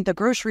was in the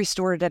grocery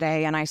store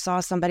today and I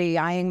saw somebody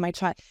eyeing my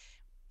child.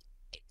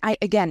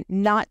 again,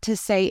 not to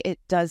say it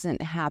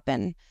doesn't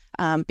happen,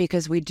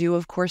 because we do,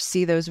 of course,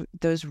 see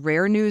those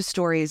rare news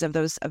stories of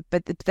those,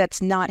 but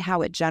that's not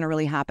how it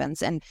generally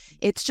happens. And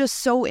it's just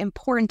so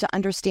important to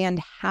understand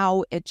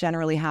how it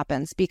generally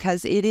happens,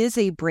 because it is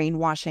a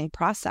brainwashing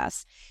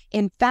process.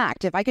 In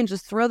fact, if I can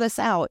just throw this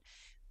out,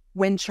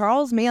 when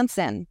Charles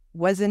Manson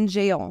was in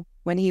jail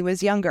when he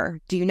was younger,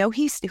 do you know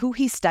who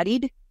he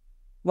studied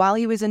while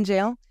he was in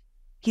jail?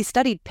 He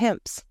studied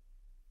pimps.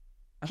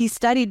 He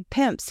studied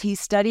pimps. He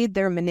studied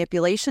their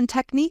manipulation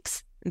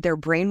techniques, their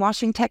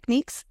brainwashing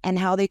techniques, and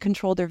how they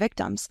control their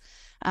victims.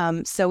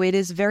 So it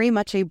is very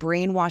much a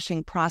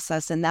brainwashing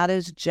process, and that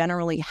is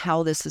generally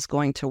how this is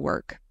going to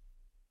work.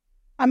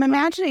 I'm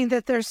imagining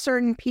that there's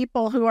certain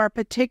people who are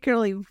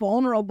particularly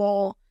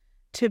vulnerable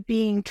to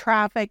being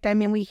trafficked. I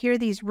mean, we hear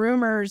these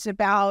rumors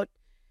about,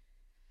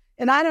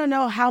 and I don't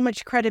know how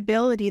much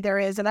credibility there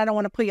is, and I don't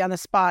want to put you on the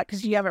spot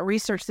because you haven't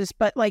researched this,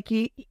 but like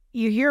you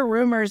hear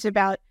rumors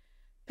about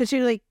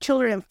particularly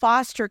children in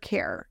foster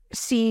care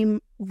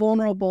seem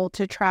vulnerable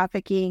to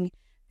trafficking.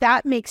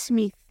 That makes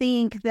me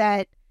think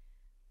that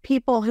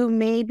people who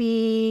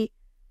maybe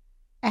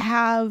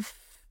have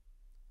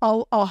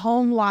a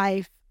home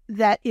life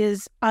that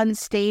is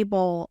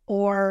unstable,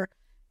 or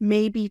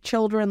maybe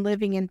children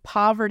living in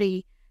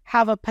poverty,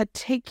 have a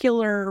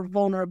particular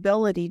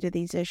vulnerability to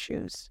these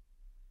issues.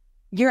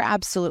 You're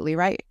absolutely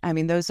right. I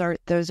mean, those are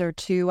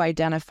two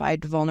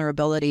identified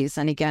vulnerabilities.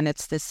 And again,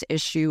 it's this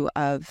issue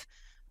of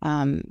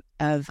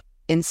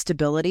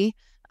instability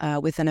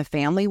within a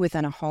family,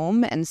 within a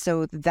home. And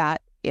so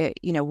that,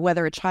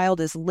 whether a child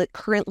is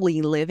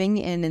currently living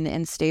in an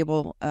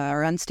unstable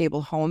or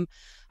unstable home,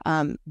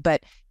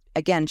 but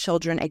again,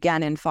 children,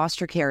 in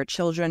foster care,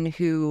 children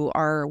who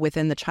are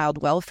within the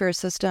child welfare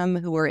system,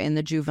 who are in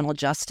the juvenile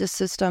justice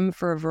system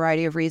for a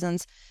variety of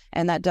reasons,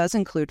 and that does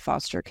include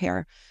foster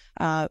care,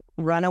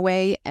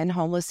 runaway and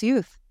homeless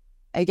youth.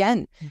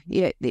 Again,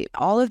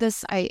 all of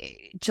this,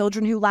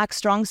 children who lack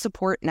strong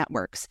support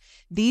networks.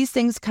 These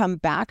things come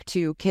back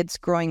to kids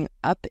growing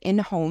up in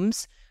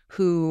homes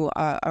who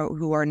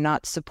are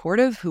not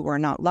supportive, who are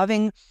not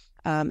loving.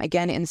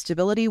 Again,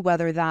 instability,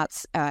 whether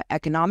that's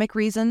economic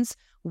reasons,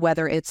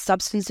 whether it's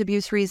substance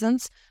abuse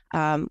reasons,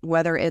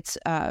 whether it's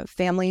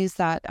families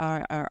that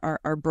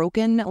are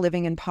broken,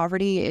 living in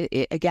poverty.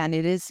 Again,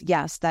 it is,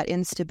 yes, that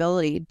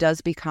instability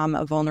does become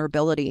a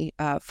vulnerability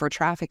for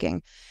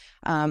trafficking.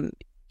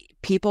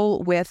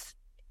 People with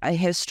a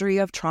history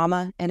of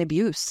trauma and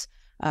abuse,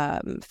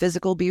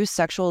 physical abuse,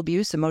 sexual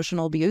abuse,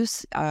 emotional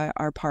abuse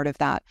are part of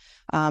that.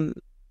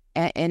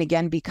 And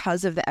again,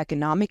 because of the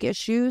economic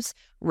issues,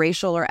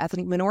 racial or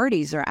ethnic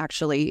minorities are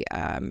actually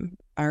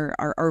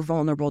are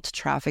vulnerable to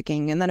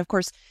trafficking. And then, of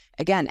course,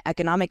 again,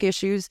 economic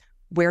issues,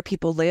 where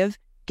people live,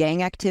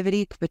 gang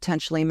activity could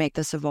potentially make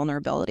this a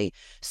vulnerability.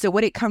 So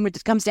what it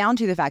comes down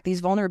to, the fact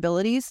these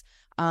vulnerabilities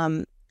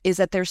is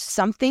that there's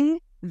something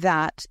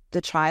that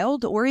the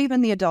child or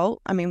even the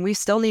adult, I mean, we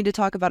still need to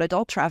talk about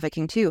adult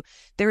trafficking too.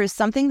 There is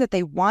something that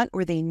they want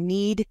or they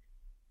need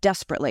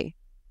desperately,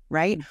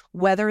 right?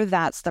 Whether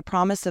that's the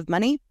promise of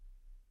money,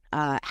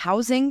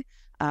 housing,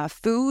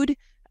 food,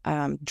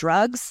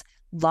 drugs,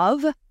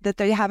 love that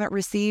they haven't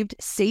received,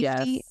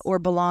 safety, Yes. or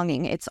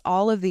belonging. It's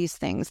all of these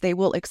things. They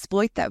will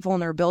exploit that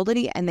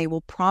vulnerability and they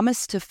will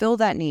promise to fill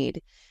that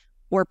need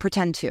or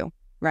pretend to,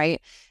 right?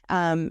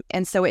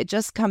 And so it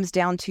just comes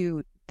down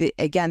to,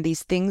 again,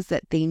 these things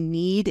that they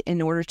need in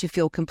order to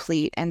feel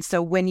complete. And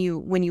so when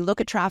you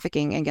look at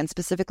trafficking, again,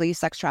 specifically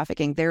sex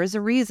trafficking, there is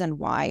a reason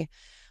why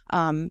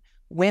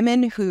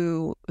women,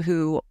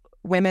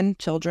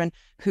 children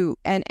who,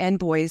 and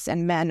boys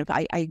and men,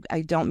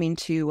 I don't mean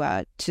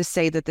to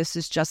say that this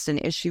is just an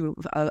issue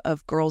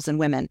of girls and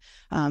women.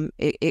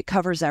 It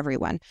covers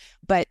everyone.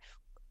 But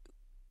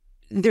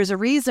there's a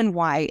reason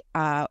why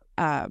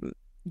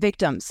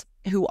victims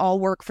who all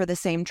work for the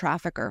same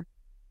trafficker,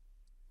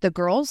 the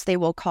girls, they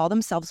will call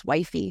themselves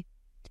wifey.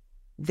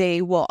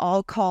 They will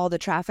all call the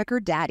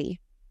trafficker daddy.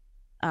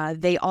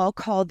 They all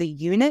call the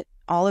unit,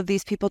 all of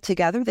these people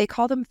together, they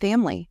call them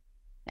family.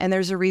 And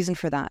there's a reason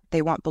for that.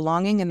 They want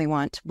belonging and they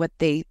want what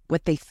they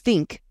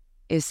think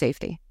is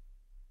safety.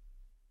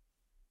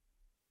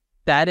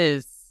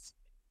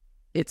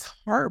 It's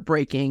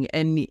heartbreaking,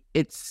 and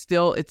it's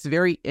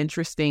very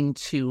interesting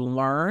to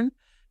learn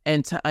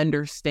and to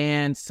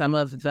understand some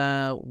of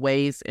the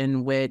ways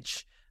in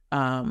which,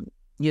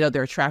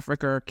 their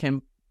trafficker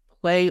can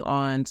play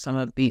on some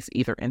of these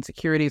either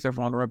insecurities or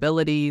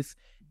vulnerabilities,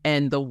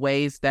 and the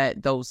ways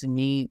that those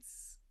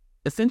needs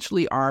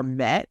essentially are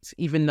met,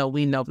 even though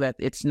we know that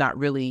it's not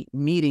really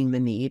meeting the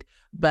need,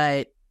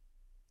 but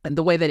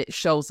the way that it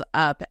shows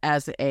up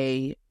as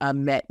a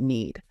met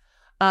need.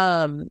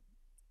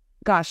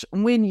 Gosh,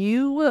 when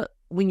you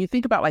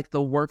think about like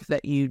the work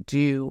that you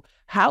do,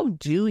 how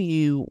do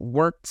you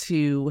work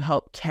to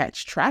help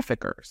catch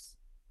traffickers?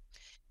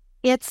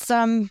 It's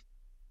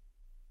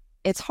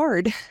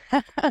hard.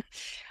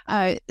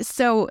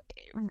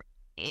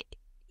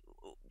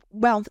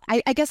 Well,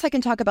 I guess I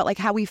can talk about like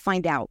how we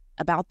find out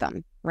about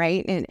them,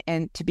 right?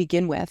 And to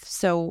begin with.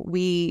 So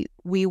we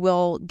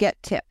will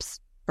get tips,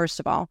 first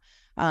of all.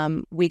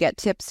 We get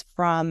tips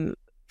from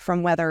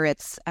whether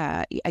it's,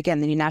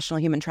 again, the National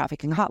Human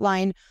Trafficking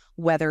Hotline,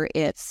 whether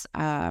it's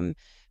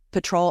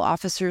patrol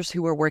officers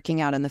who are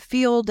working out in the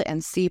field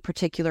and see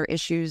particular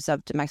issues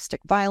of domestic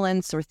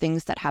violence or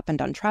things that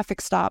happened on traffic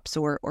stops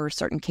or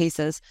certain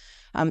cases.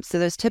 So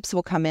those tips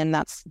will come in.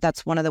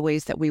 That's one of the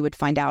ways that we would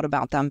find out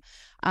about them.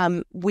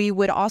 We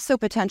would also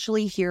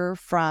potentially hear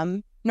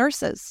from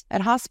nurses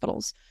at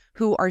hospitals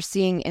who are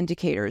seeing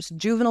indicators,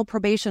 juvenile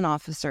probation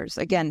officers,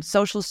 again,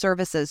 social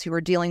services who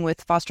are dealing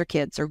with foster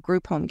kids or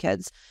group home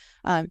kids,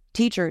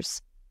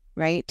 teachers,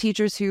 right?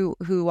 Teachers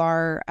who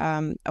are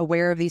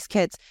aware of these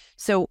kids.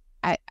 So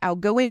I'll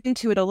go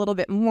into it a little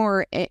bit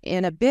more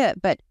in a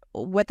bit, but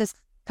what this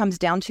comes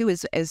down to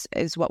is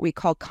what we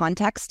call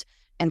context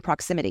and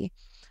proximity.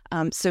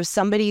 So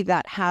somebody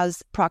that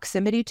has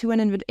proximity to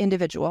an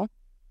individual,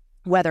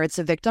 whether it's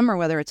a victim or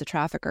whether it's a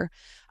trafficker,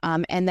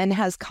 and then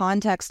has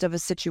context of a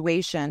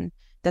situation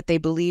that they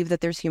believe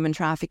that there's human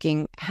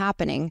trafficking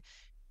happening,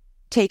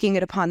 taking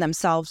it upon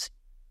themselves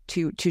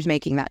to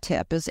making that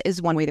tip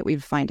is one way that we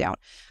would find out.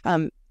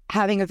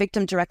 Having a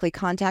victim directly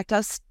contact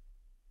us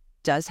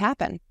does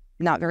happen.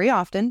 Not very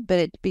often,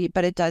 but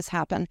it does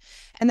happen.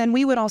 And then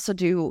we would also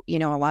do, a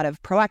lot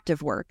of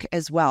proactive work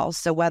as well.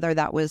 So whether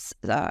that was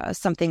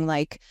something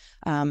like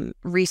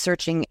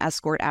researching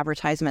escort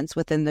advertisements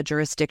within the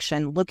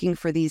jurisdiction, looking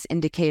for these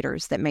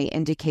indicators that may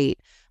indicate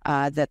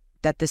that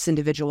this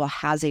individual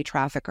has a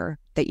trafficker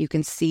that you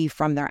can see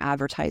from their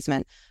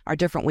advertisement, are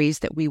different ways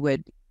that we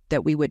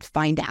would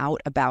find out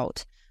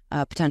about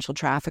potential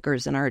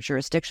traffickers in our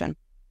jurisdiction.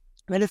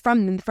 But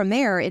from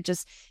there,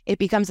 it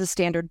becomes a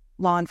standard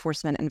law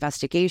enforcement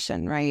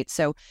investigation, right?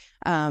 So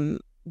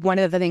one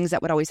of the things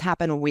that would always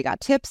happen when we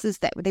got tips is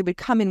that they would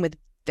come in with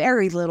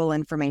very little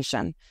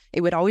information.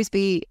 It would always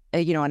be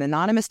an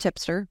anonymous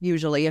tipster.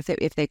 Usually, if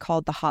they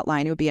called the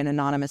hotline, it would be an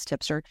anonymous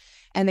tipster,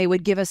 and they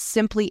would give us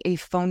simply a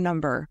phone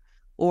number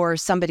or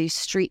somebody's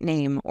street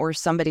name or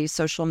somebody's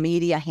social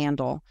media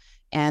handle.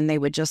 And they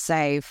would just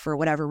say, for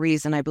whatever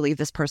reason, I believe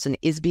this person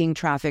is being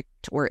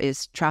trafficked or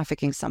is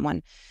trafficking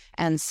someone.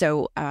 And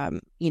so,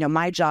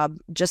 my job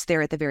just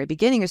there at the very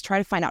beginning is try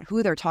to find out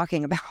who they're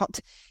talking about,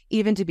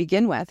 even to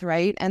begin with,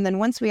 right? And then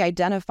once we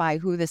identify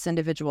who this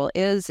individual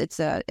is, it's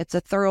a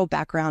thorough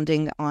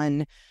backgrounding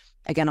on,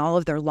 again, all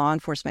of their law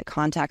enforcement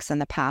contacts in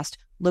the past,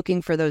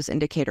 looking for those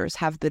indicators.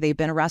 Have they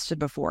been arrested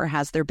before?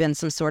 Has there been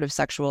some sort of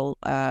sexual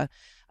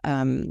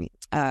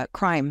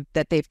crime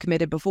that they've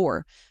committed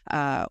before,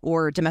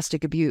 or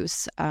domestic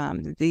abuse?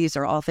 These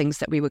are all things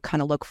that we would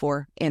kind of look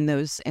for in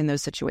those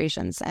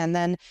situations. And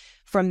then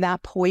from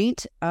that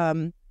point,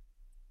 trying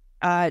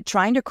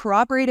to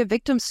corroborate a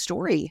victim's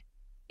story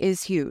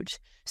is huge.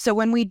 So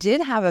when we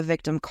did have a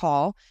victim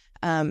call,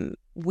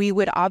 we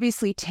would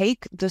obviously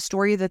take the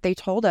story that they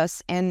told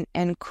us and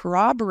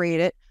corroborate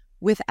it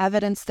with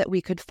evidence that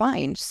we could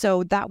find.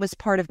 So that was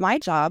part of my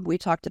job. We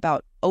talked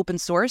about open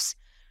source.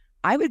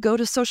 I would go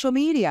to social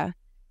media.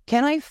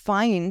 Can I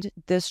find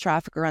this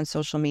trafficker on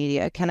social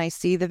media? Can I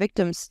see the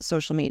victim's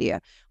social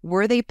media?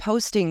 Were they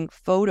posting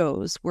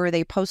photos? Were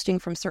they posting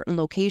from certain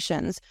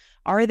locations?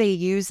 Are they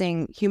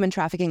using human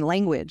trafficking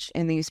language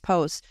in these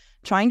posts?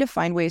 Trying to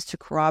find ways to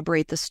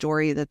corroborate the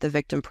story that the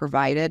victim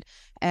provided.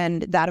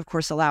 And that, of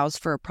course, allows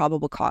for a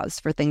probable cause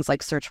for things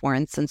like search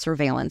warrants and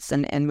surveillance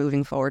and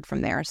moving forward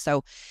from there.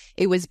 So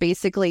it was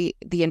basically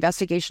the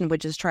investigation would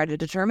just try to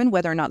determine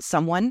whether or not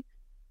someone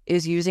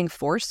is using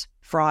force,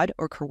 fraud,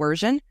 or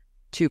coercion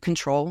to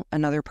control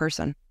another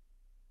person.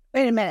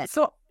 Wait a minute.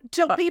 So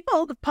do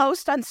people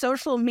post on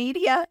social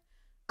media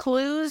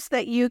clues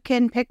that you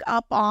can pick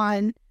up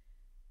on,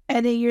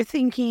 and then you're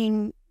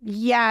thinking,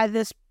 yeah,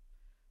 this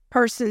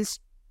person's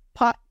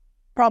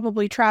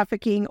probably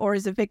trafficking or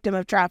is a victim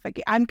of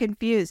trafficking? I'm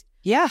confused.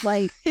 Yeah.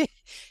 Like,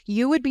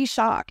 you would be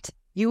shocked.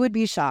 You would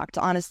be shocked,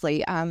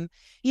 honestly.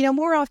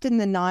 More often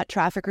than not,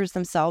 traffickers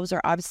themselves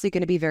are obviously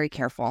going to be very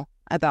careful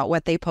about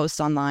what they post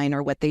online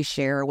or what they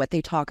share or what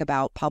they talk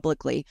about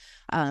publicly,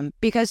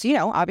 because,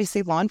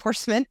 obviously law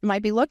enforcement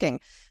might be looking.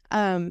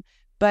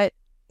 But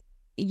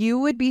you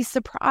would be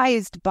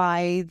surprised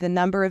by the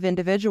number of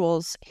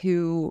individuals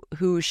who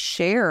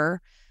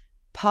share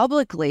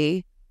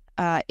publicly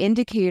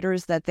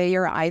indicators that they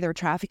are either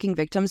trafficking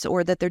victims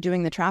or that they're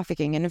doing the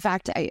trafficking. And in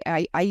fact,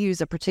 I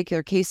use a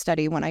particular case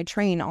study when I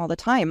train all the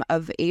time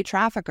of a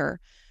trafficker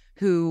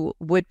who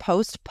would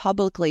post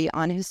publicly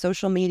on his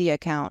social media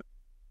account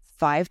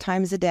 5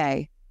 times a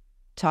day,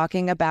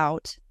 talking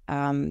about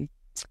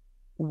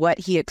what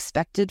he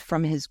expected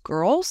from his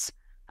girls,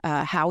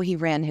 how he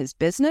ran his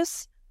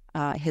business,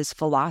 his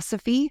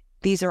philosophy.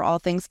 These are all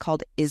things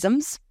called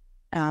isms.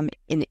 An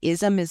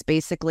ism is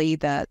basically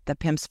the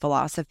pimp's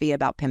philosophy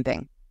about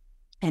pimping.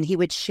 And he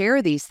would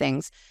share these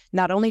things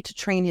not only to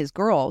train his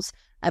girls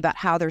about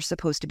how they're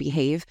supposed to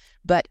behave,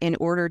 but in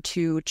order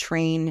to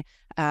train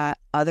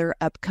other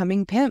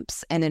upcoming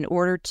pimps and in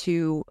order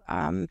to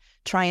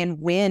try and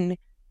win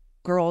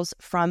girls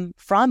from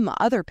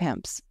other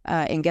pimps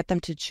and get them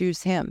to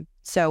choose him.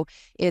 So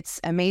it's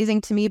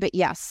amazing to me. But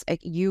yes,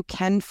 you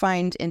can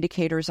find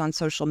indicators on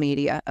social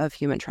media of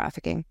human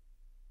trafficking.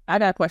 I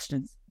got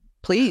questions.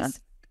 Please.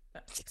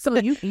 So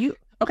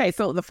okay.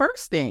 So the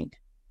first thing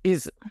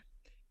is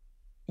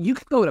you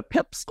could go to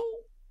pimp school.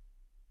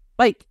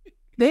 Like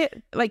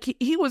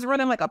he was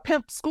running like a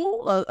pimp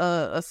school,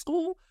 a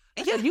school,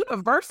 a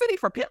university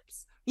for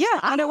pimps. Yeah,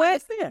 I know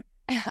what.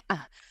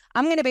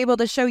 I'm going to be able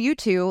to show you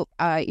two.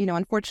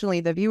 Unfortunately,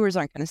 the viewers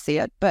aren't going to see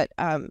it, but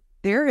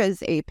there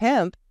is a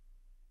pimp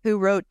who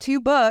wrote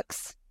 2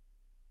 books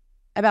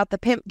about the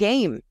pimp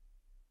game.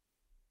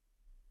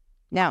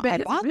 Now, I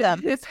bought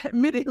them. His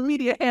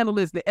media handle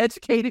is The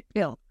Educated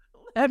Pimp.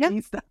 That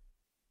means stuff.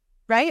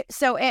 Right?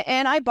 So,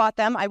 and I bought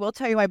them. I will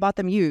tell you, I bought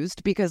them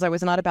used because I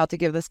was not about to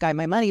give this guy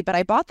my money, but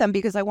I bought them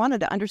because I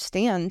wanted to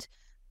understand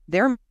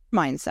their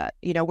mindset,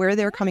 where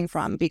they're coming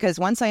from. Because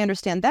once I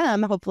understand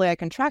them, hopefully I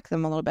can track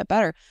them a little bit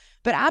better.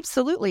 But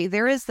absolutely,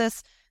 there is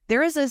this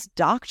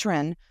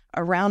doctrine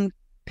around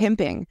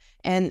pimping,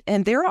 and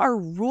there are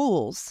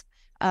rules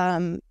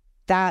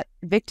that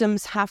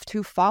victims have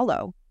to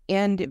follow.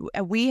 And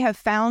we have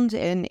found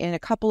in a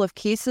couple of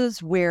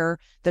cases where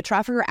the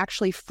trafficker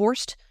actually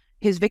forced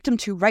his victim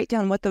to write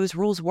down what those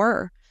rules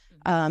were.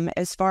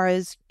 As far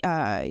as,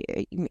 I'll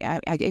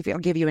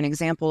give you an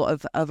example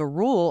of a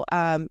rule.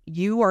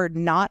 You are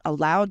not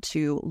allowed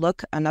to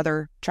look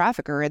another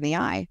trafficker in the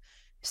eye.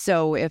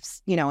 So if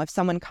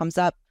someone comes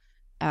up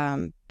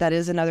that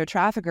is another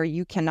trafficker,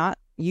 you cannot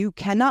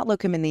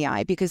look him in the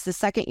eye, because the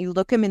second you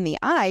look him in the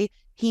eye,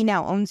 he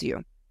now owns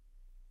you.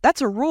 That's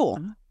a rule.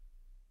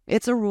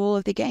 It's a rule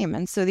of the game.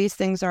 And so these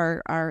things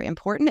are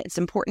important. It's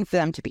important for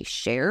them to be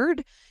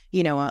shared,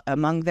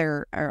 among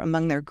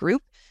their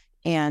group,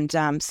 and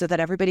so that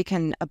everybody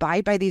can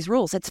abide by these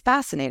rules. It's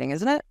fascinating,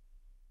 isn't it?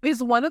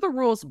 Is one of the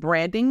rules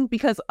branding?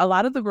 Because a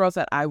lot of the girls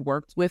that I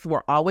worked with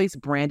were always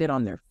branded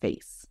on their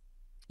face.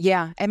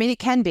 Yeah, I mean, it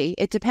can be.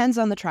 It depends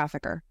on the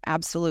trafficker.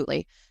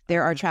 Absolutely.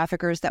 There are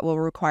traffickers that will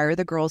require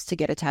the girls to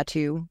get a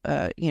tattoo,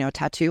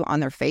 tattoo on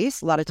their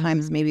face. A lot of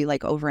times, maybe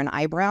like over an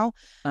eyebrow.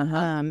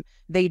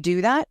 They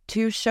do that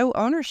to show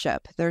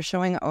ownership. They're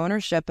showing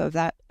ownership of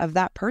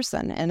that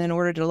person. And in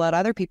order to let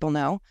other people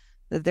know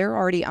that they're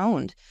already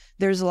owned.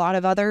 There's a lot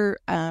of other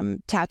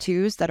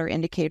tattoos that are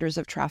indicators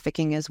of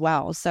trafficking as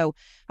well. So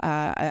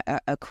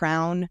a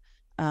crown,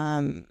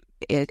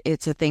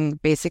 it's a thing,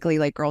 basically,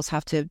 like girls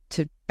have to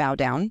bow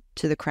down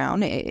to the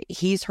crown.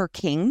 He's her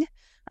king,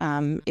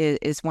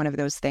 is one of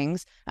those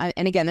things.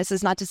 And again, this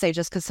is not to say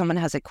just because someone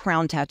has a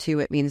crown tattoo,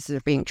 it means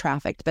they're being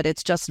trafficked, but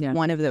it's just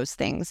one of those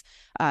things.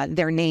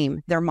 Their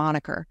name, their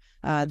moniker,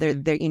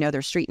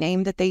 their street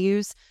name that they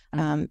use,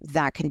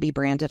 that can be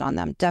branded on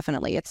them.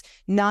 Definitely. It's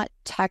not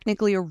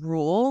technically a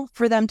rule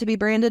for them to be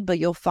branded, but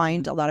you'll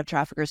find a lot of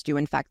traffickers do,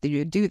 in fact,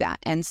 they do that.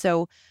 And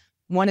so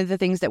one of the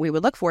things that we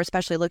would look for,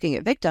 especially looking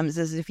at victims,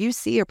 is if you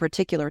see a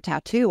particular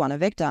tattoo on a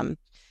victim,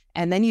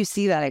 and then you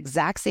see that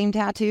exact same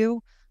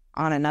tattoo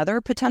on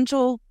another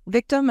potential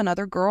victim,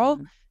 another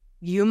girl,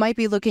 you might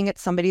be looking at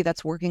somebody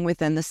that's working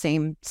within the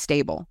same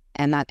stable.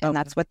 And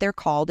that's what they're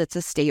called. It's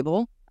a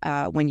stable.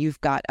 When you've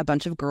got a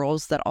bunch of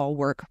girls that all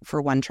work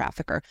for one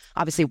trafficker.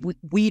 Obviously,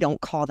 we don't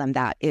call them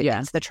that.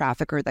 It's the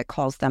trafficker that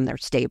calls them their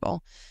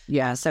stable.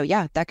 Yeah. So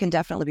that can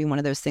definitely be one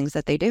of those things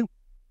that they do.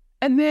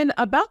 And then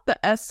about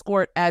the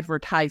escort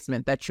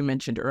advertisement that you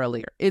mentioned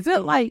earlier, is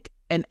it like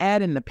an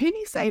ad in the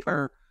penny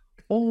saver,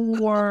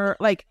 or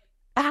like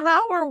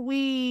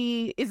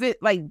is it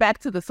like back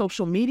to the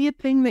social media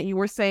thing that you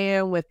were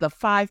saying with the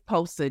 5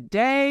 posts a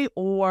day,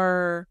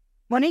 or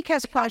Monique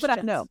has questions? How would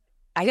I know?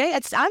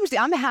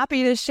 I'm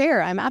happy to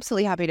share. I'm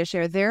absolutely happy to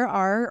share. There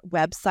are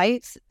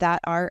websites that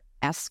are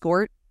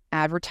escort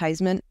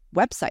advertisement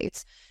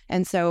websites.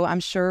 And so I'm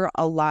sure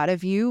a lot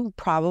of you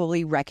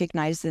probably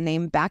recognize the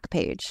name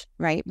Backpage,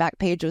 right?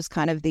 Backpage was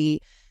kind of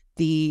the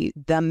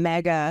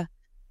mega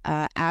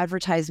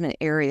advertisement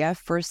area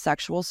for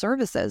sexual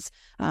services.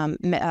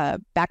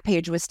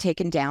 Backpage was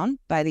taken down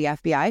by the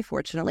FBI,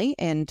 fortunately,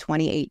 in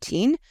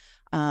 2018.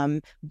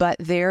 But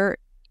there,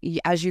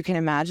 as you can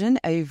imagine,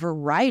 a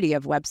variety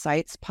of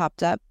websites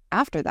popped up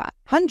after that.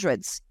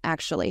 Hundreds,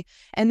 actually.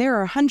 And there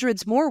are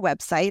hundreds more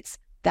websites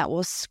that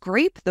will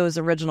scrape those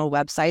original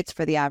websites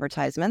for the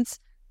advertisements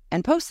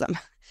and post them.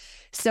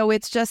 So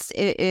it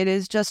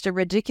is just a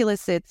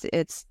ridiculous,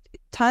 it's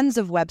tons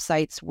of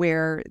websites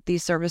where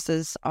these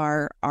services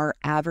are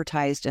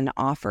advertised and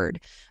offered.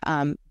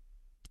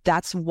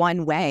 That's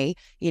one way.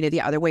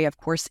 The other way, of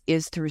course,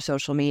 is through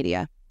social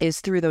media,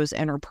 is through those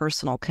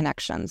interpersonal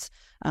connections.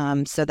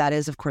 So that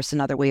is, of course,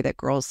 another way that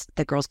girls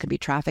can be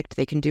trafficked.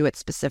 They can do it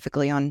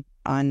specifically on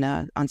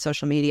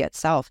social media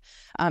itself.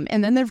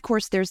 And then, of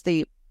course, there's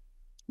the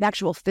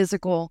actual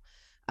physical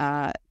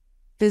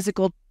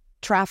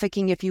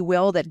trafficking, if you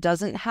will, that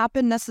doesn't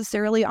happen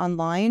necessarily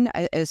online,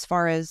 as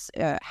far as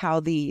how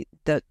the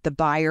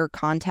buyer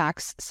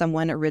contacts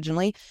someone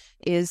originally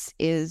is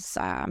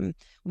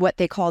what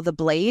they call the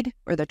blade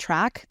or the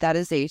track. That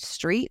is a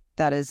street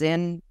that is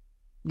in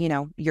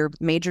your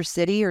major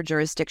city or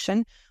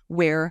jurisdiction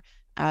where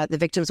the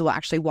victims will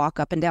actually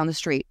walk up and down the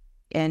street.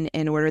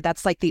 in order.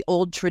 That's like the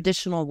old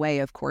traditional way,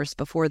 of course,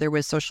 before there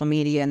was social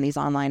media and these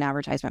online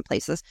advertisement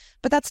places.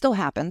 But that still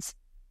happens.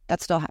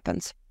 That still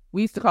happens.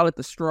 We used to call it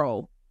the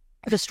stroll.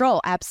 The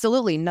stroll,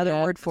 absolutely. Another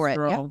word for it.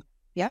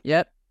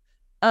 Yep.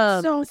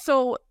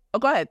 So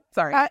go ahead.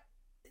 Sorry.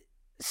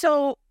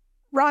 So,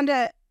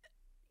 Rhonda,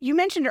 you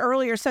mentioned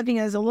earlier something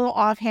as a little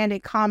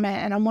offhanded comment,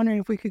 and I'm wondering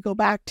if we could go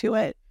back to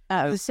it.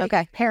 Oh,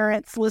 okay.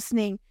 Parents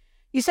listening.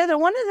 You said that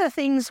one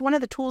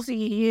of the tools that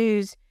you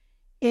use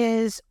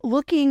is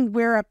looking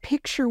where a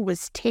picture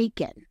was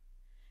taken,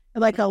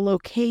 like a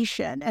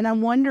location. And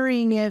I'm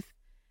wondering if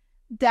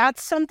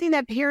that's something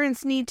that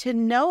parents need to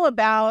know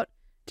about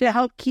to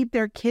help keep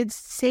their kids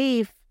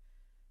safe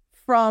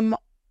from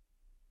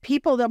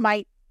people that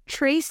might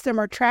trace them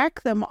or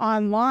track them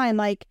online.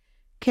 Like,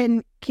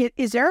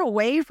 is there a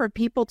way for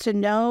people to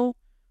know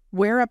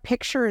where a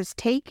picture is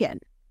taken?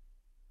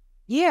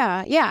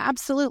 Yeah,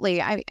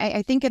 absolutely.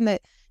 I think in the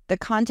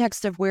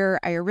context of where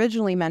I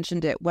originally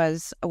mentioned it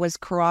was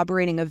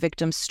corroborating a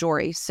victim's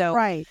story. So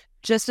right.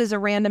 Just as a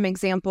random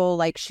example,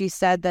 like she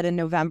said that in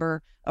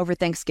November over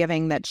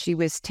Thanksgiving that she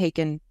was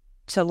taken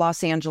to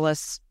Los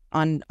Angeles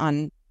on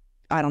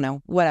I don't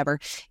know, whatever.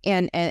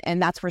 And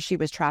that's where she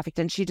was trafficked.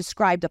 And she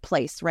described a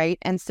place, right?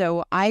 And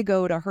so I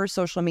go to her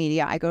social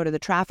media, I go to the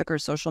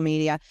Traffickers' social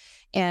media,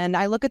 and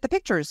I look at the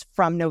pictures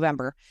from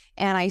November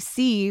and I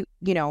see,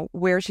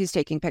 where she's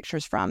taking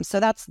pictures from.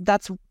 So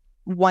that's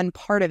one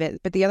part of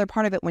it. But the other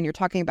part of it, when you're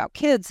talking about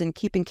kids and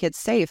keeping kids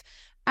safe,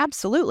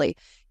 absolutely.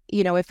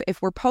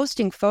 If we're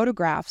posting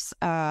photographs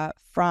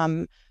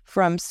from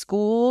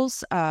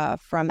schools,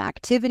 from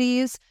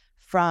activities,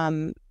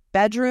 from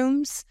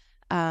bedrooms,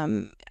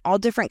 all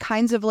different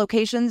kinds of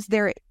locations,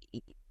 there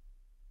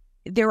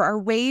are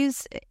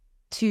ways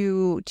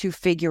to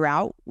figure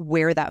out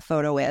where that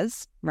photo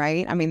is,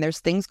 right? I mean, there's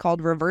things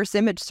called reverse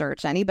image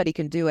search. Anybody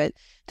can do it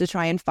to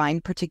try and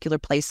find particular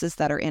places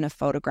that are in a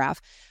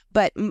photograph.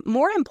 But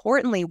more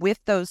importantly, with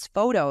those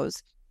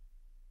photos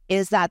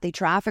is that the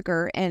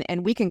trafficker,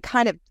 and we can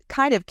kind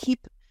of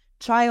keep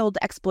child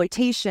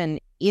exploitation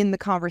in the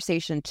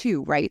conversation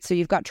too, right? So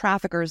you've got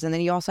traffickers, and then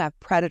you also have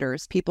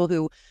predators, people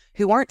who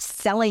aren't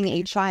selling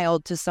a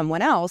child to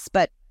someone else,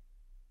 but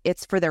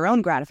it's for their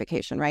own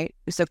gratification, right?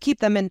 So keep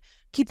them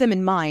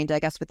in mind, I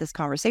guess, with this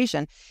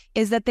conversation,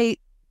 is that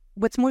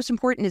what's most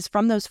important is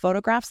from those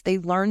photographs, they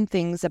learn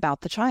things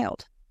about the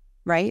child,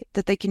 right?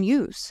 That they can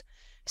use.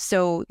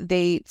 So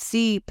they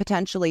see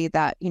potentially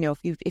that,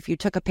 if you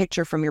took a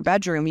picture from your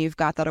bedroom, you've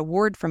got that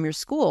award from your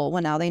school.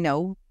 Well, now they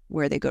know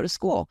where they go to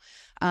school.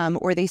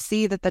 Or they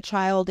see that the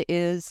child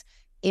is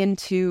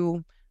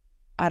into,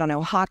 I don't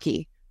know,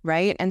 hockey,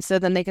 right? And so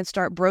then they can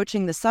start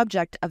broaching the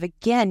subject of,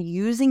 again,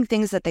 using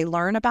things that they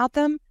learn about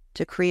them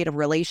to create a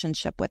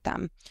relationship with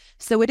them.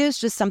 So it is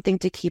just something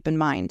to keep in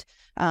mind.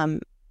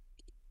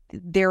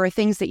 There are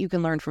things that you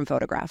can learn from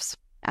photographs.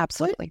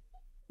 Absolutely.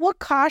 What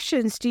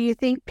cautions do you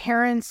think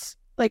parents,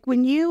 like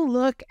when you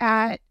look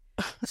at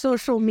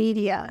social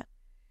media,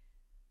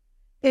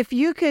 if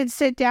you could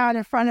sit down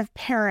in front of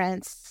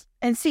parents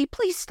and say,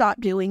 please stop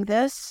doing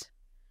this.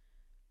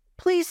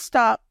 Please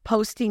stop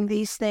posting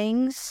these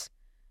things.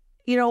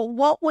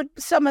 What would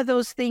some of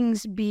those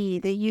things be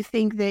that you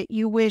think that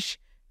you wish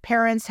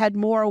parents had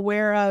more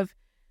aware of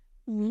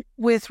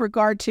with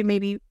regard to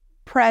maybe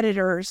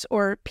predators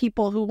or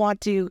people who want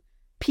to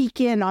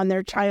peek in on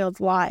their child's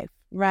life?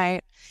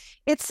 Right.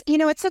 It's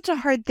such a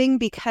hard thing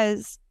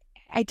because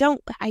I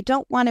don't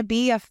want to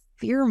be a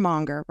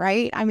fearmonger,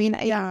 right? I mean,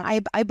 yeah.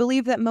 I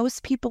believe that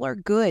most people are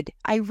good.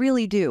 I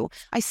really do.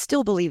 I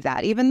still believe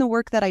that. Even the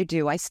work that I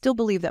do, I still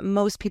believe that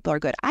most people are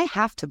good. I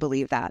have to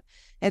believe that.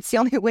 It's the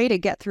only way to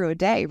get through a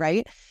day,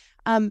 right?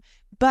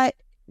 But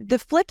the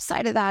flip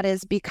side of that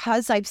is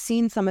because I've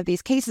seen some of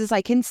these cases,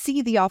 I can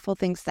see the awful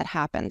things that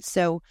happen.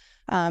 So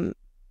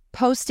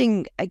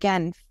posting,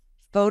 again,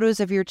 photos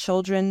of your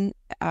children,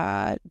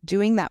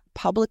 doing that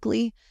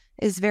publicly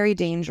is very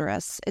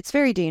dangerous. It's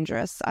very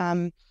dangerous.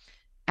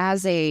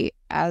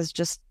 As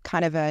just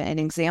kind of an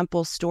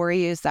example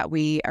story is that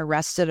we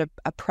arrested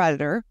a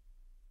predator,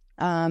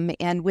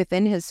 and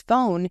within his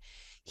phone,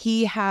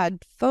 he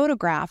had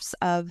photographs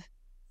of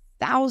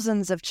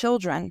thousands of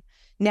children.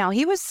 Now,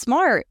 he was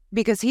smart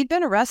because he'd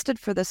been arrested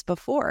for this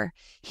before.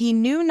 He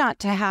knew not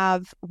to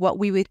have what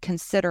we would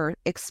consider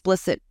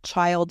explicit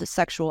child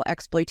sexual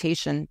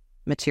exploitation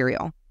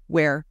material,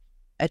 where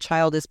a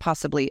child is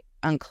possibly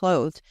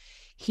unclothed.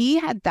 He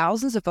had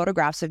thousands of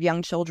photographs of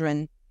young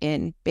children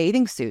in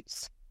bathing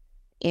suits,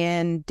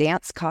 in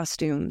dance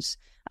costumes,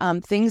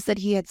 things that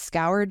he had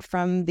scoured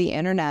from the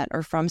internet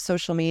or from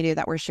social media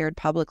that were shared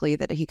publicly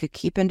that he could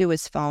keep into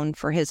his phone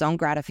for his own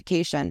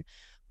gratification,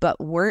 but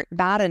weren't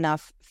bad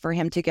enough for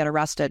him to get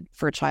arrested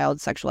for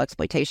child sexual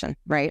exploitation,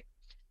 right?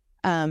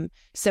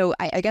 So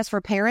I guess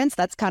for parents,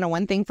 that's kind of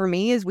one thing for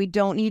me is we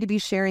don't need to be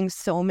sharing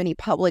so many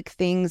public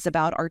things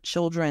about our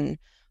children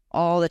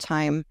all the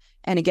time.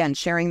 And again,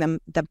 sharing them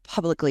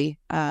publicly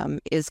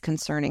is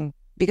concerning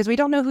because we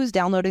don't know who's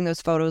downloading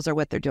those photos or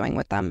what they're doing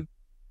with them.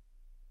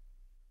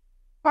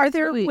 Are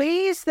there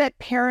ways that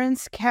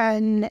parents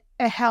can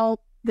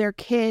help their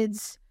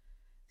kids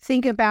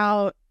think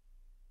about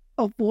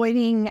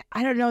avoiding,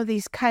 I don't know,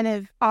 these kind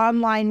of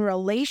online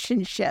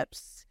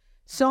relationships.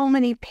 So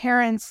many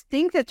parents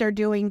think that they're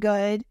doing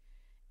good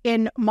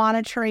in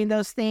monitoring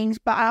those things,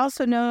 but I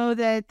also know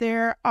that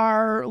there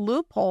are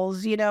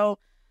loopholes.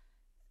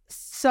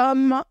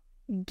 Some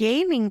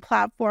gaming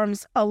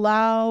platforms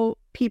allow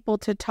people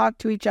to talk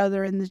to each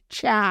other in the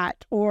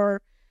chat,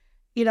 or,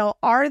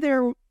 are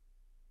there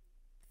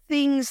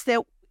things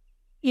that,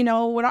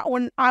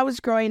 when I was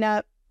growing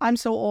up, I'm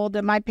so old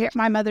that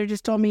my mother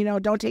just told me,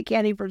 don't take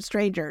candy from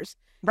strangers.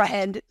 Right.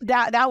 And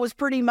that was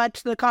pretty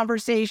much the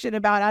conversation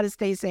about how to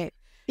stay safe.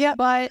 Yeah.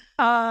 But,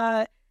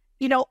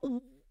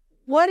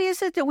 what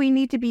is it that we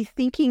need to be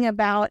thinking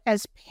about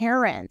as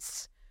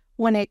parents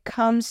when it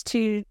comes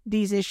to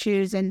these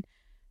issues, and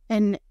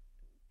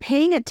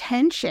paying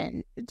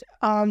attention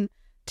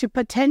to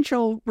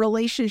potential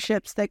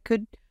relationships that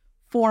could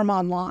form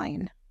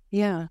online?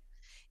 Yeah.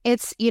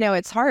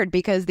 It's hard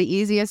because the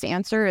easiest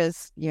answer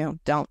is,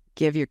 don't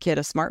give your kid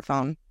a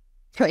smartphone,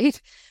 right?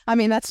 I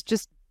mean, that's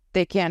just,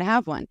 they can't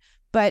have one.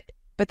 But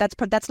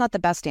that's not the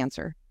best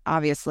answer,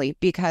 obviously,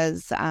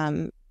 because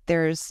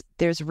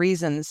there's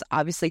reasons,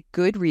 obviously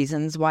good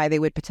reasons, why they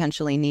would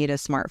potentially need a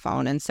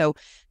smartphone. And so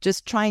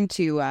just trying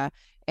to,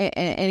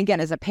 and again,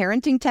 as a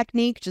parenting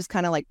technique, just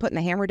kind of like putting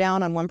the hammer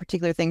down on one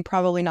particular thing,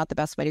 probably not the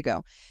best way to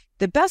go.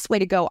 The best way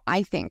to go,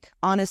 I think,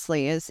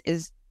 honestly, is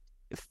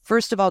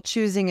first of all,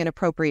 choosing an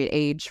appropriate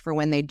age for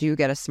when they do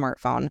get a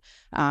smartphone.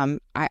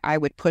 I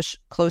would push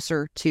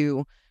closer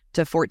to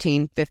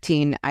 14,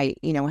 15.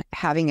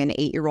 Having an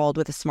 8-year-old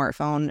with a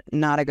smartphone,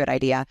 not a good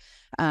idea.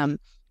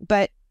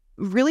 But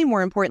really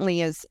more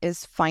importantly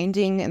is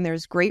finding, and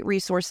there's great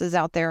resources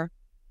out there,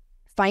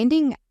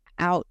 finding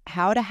out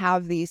how to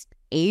have these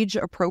age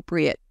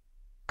appropriate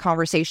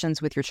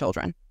conversations with your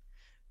children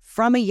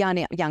from a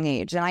young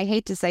age. And I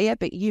hate to say it,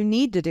 but you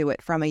need to do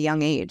it from a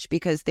young age,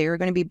 because they're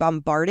going to be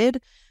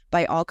bombarded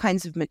by all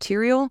kinds of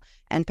material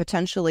and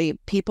potentially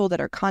people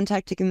that are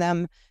contacting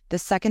them the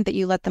second that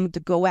you let them to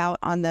go out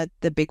on the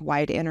big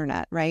wide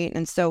internet, right?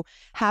 And so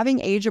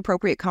having age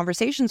appropriate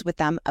conversations with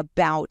them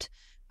about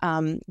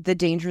the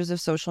dangers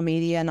of social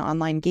media and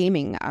online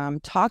gaming,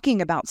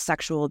 talking about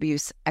sexual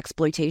abuse,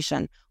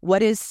 exploitation.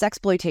 What is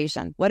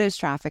sexploitation? What is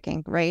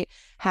trafficking, right?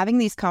 Having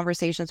these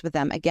conversations with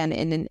them, again,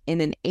 in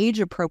an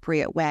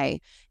age-appropriate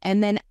way,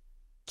 and then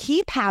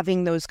keep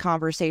having those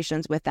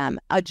conversations with them,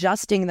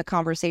 adjusting the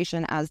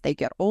conversation as they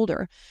get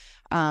older.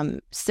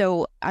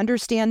 So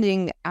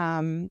understanding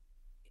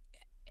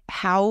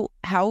how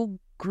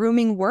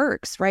grooming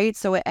works, right?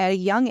 So at a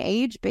young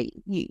age, but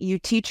you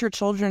teach your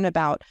children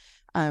about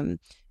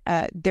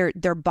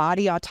their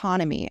body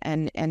autonomy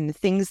and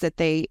things that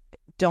they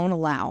don't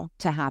allow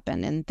to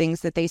happen and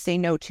things that they say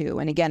no to.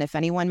 And again, if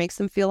anyone makes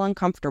them feel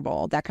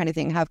uncomfortable, that kind of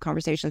thing, have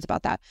conversations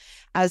about that.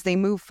 As they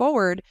move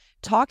forward,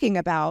 talking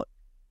about,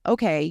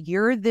 okay,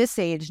 you're this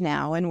age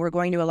now, and we're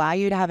going to allow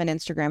you to have an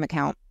Instagram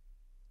account.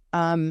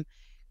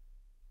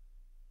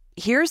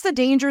 Here's the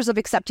dangers of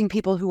accepting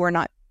people who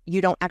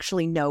you don't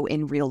actually know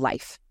in real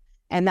life.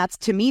 And that's,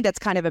 to me, that's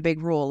kind of a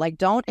big rule. Like,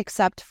 don't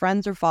accept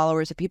friends or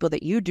followers of people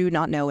that you do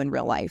not know in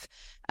real life.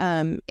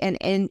 And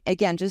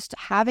again, just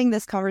having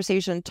this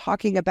conversation,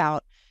 talking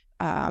about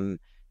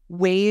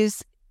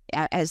ways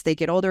as they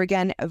get older,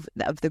 again, of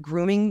the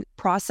grooming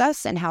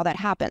process and how that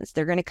happens.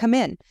 They're going to come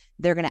in.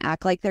 They're going to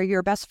act like they're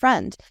your best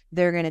friend.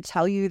 They're going to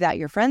tell you that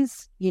your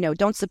friends,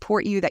 don't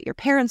support you, that your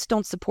parents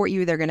don't support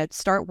you. They're going to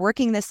start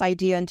working this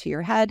idea into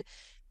your head.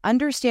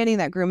 Understanding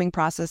that grooming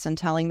process and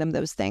telling them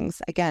those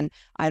things. Again,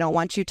 I don't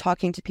want you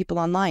talking to people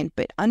online,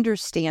 but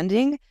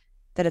understanding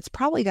that it's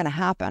probably going to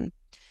happen.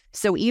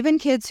 So even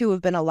kids who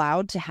have been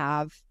allowed to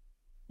have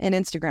an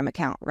Instagram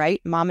account,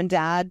 right? Mom and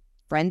dad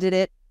friended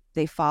it.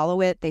 They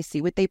follow it. They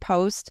see what they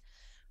post.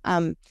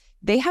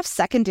 They have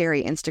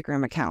secondary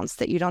Instagram accounts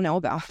that you don't know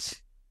about,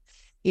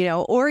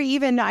 or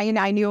even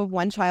I knew of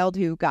one child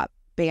who got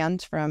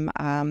banned from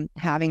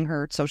having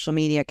her social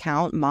media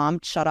account. Mom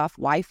shut off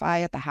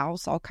Wi-Fi at the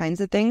house, all kinds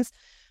of things.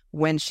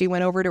 When she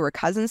went over to her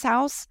cousin's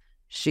house,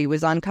 she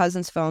was on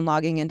cousin's phone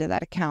logging into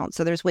that account.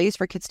 So there's ways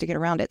for kids to get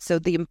around it. So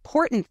the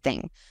important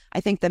thing,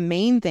 I think the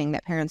main thing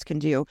that parents can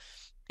do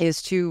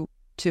is to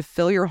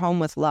fill your home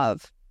with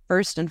love,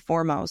 first and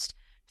foremost.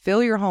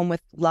 Fill your home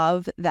with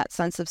love, that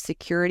sense of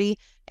security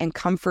and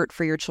comfort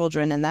for your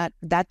children. And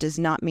that does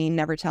not mean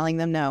never telling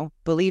them no.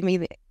 Believe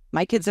me,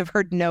 my kids have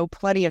heard no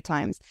plenty of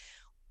times.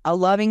 A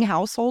loving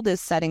household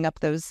is setting up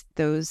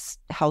those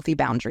healthy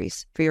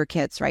boundaries for your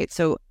kids, right?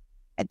 So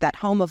at that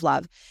home of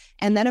love.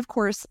 And then, of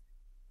course,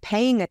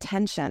 paying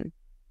attention.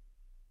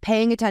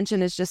 Paying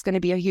attention is just going to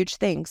be a huge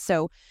thing.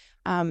 So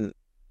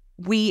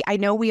I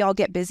know we all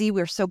get busy.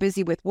 We're so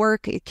busy with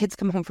work. Kids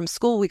come home from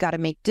school. We got to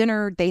make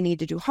dinner. They need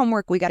to do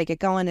homework. We got to get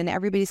going. And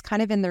everybody's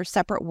kind of in their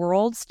separate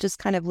worlds, just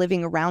kind of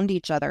living around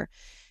each other.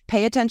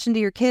 Pay attention to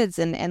your kids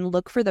and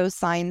look for those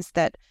signs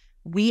that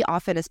we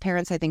often as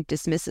parents, I think,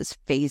 dismiss as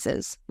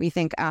phases. We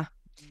think,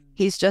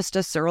 he's just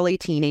a surly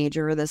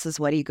teenager. This is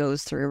what he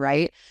goes through,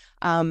 right?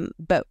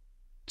 But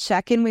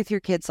check in with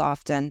your kids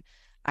often.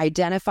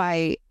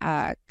 Identify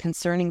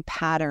concerning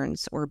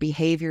patterns or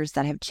behaviors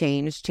that have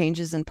changed,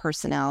 changes in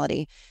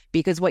personality,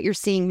 because what you're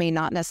seeing may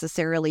not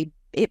necessarily,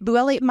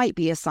 it might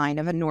be a sign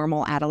of a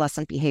normal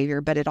adolescent behavior,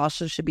 but it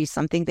also should be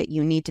something that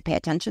you need to pay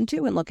attention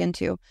to and look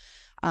into.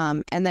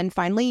 And then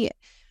finally,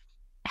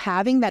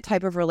 having that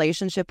type of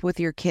relationship with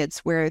your kids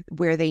where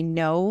they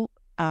know,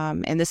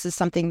 and this is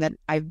something that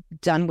I've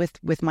done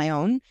with my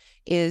own,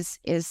 is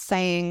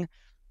saying,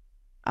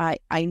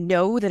 I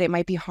know that it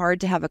might be hard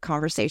to have a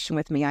conversation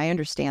with me. I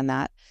understand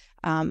that.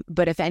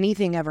 But if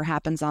anything ever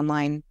happens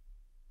online,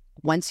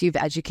 once you've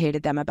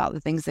educated them about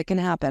the things that can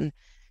happen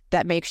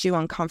that makes you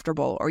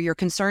uncomfortable, or you're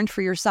concerned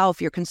for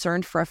yourself, you're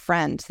concerned for a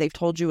friend, they've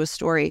told you a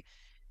story,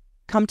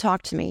 come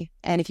talk to me.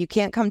 And if you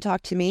can't come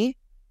talk to me,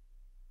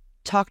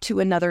 talk to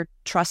another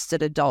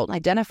trusted adult.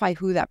 Identify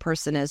who that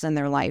person is in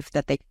their life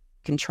that they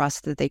can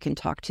trust, that they can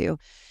talk to.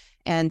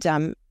 And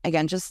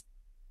again, just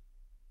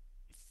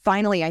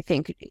finally, I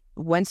think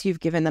once you've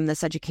given them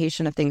this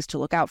education of things to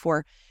look out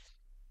for,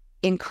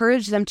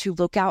 encourage them to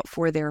look out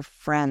for their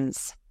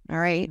friends. All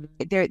right.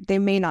 Mm-hmm. They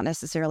may not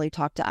necessarily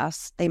talk to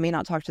us. They may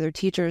not talk to their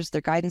teachers, their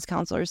guidance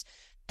counselors.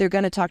 They're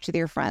going to talk to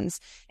their friends.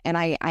 And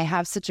I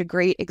have such a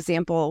great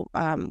example.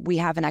 We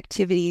have an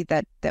activity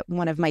that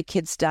one of my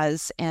kids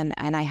does. And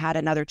I had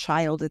another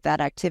child at that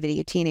activity,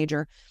 a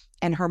teenager,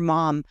 and her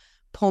mom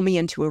pull me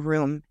into a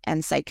room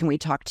and say, can we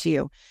talk to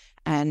you?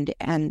 And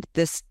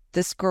this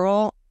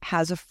girl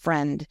has a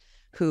friend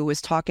who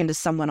was talking to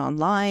someone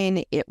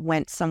online. It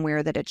went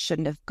somewhere that it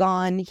shouldn't have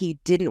gone. He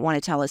didn't want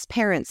to tell his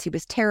parents. He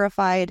was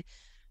terrified,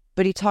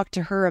 but he talked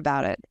to her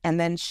about it. And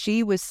then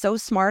she was so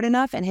smart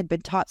enough and had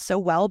been taught so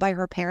well by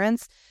her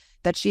parents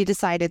that she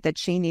decided that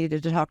she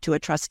needed to talk to a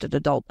trusted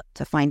adult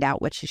to find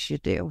out what she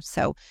should do.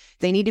 So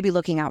they need to be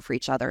looking out for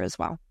each other as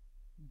well.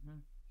 Mm-hmm.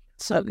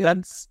 So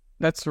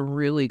that's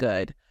really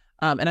good.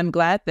 And I'm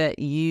glad that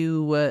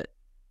you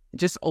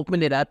just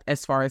opened it up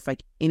as far as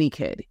like any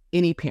kid,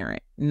 any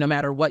parent, no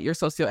matter what your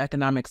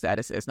socioeconomic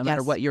status is, no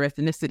matter what your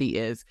ethnicity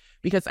is.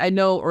 Because I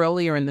know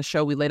earlier in the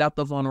show, we laid out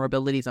the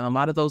vulnerabilities, and a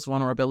lot of those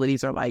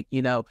vulnerabilities are like,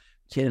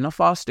 kid in a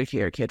foster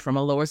care, kid from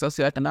a lower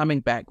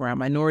socioeconomic background.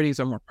 Minorities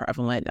are more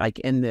prevalent like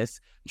in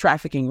this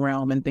trafficking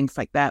realm and things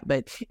like that.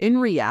 But in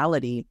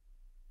reality,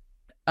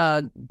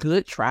 a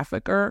good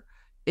trafficker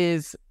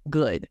is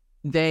good.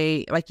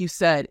 They, like you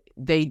said,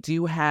 they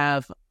do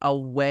have a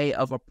way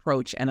of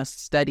approach and a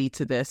study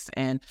to this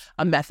and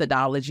a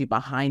methodology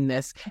behind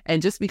this.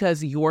 And just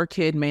because your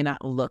kid may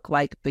not look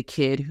like the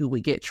kid who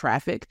would get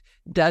trafficked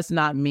does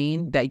not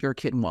mean that your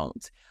kid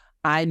won't.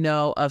 I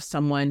know of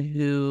someone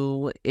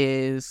who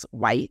is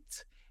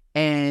white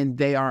and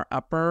they are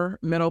upper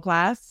middle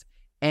class,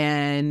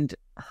 and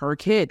her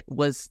kid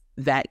was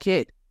that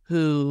kid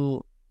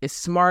who is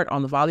smart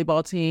on the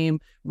volleyball team,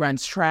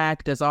 runs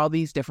track, does all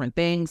these different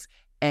things.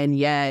 And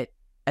yet,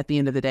 at the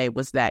end of the day,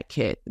 was that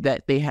kid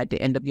that they had to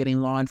end up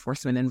getting law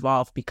enforcement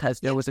involved because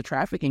there was a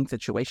trafficking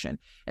situation.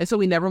 And so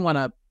we never want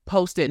to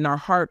post it. And our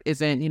heart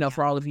isn't,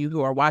 for all of you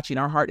who are watching,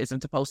 our heart isn't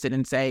to post it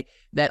and say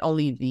that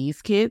only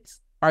these kids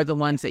are the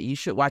ones that you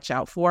should watch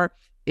out for.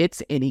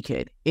 It's any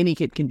kid. Any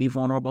kid can be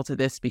vulnerable to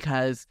this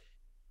because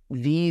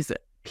these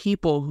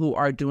people who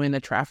are doing the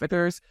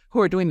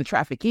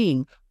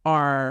trafficking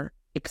are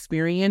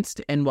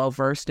experienced and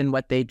well-versed in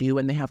what they do,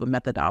 and they have a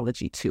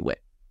methodology to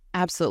it.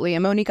 Absolutely.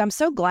 And Monique, I'm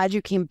so glad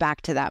you came back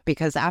to that,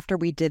 because after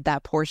we did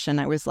that portion,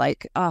 I was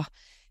like,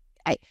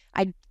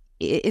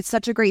 it's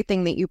such a great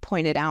thing that you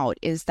pointed out,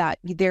 is that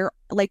there,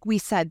 like we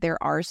said, there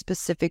are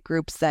specific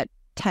groups that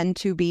tend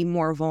to be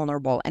more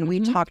vulnerable, and we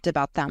talked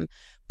about them.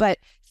 But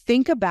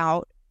think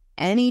about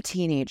any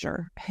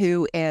teenager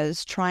who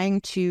is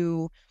trying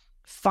to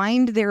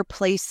find their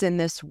place in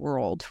this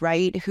world,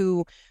 right?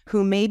 Who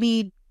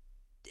maybe,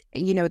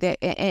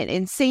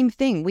 and same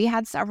thing. We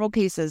had several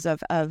cases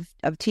of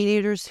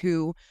teenagers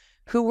who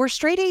were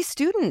straight A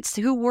students,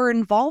 who were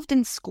involved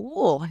in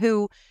school,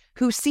 who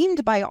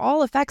seemed by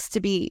all effects to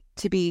be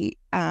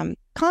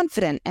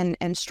confident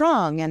and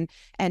strong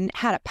and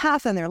had a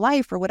path in their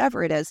life or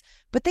whatever it is,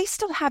 but they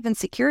still have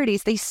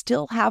insecurities. They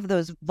still have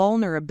those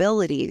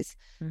vulnerabilities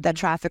that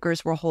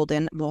traffickers will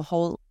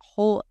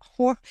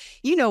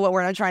you know what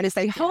word I'm trying to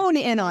say, hone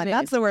in on.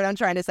 That's the word I'm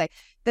trying to say,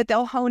 that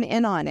they'll hone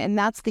in on. And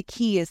that's the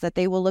key, is that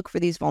they will look for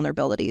these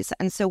vulnerabilities.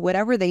 And so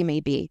whatever they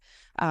may be,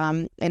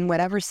 in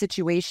whatever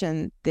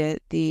situation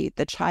the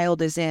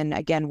child is in,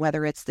 again,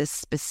 whether it's this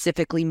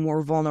specifically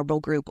more vulnerable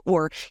group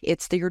or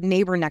it's your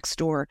neighbor next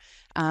door,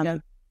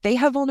 they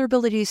have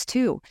vulnerabilities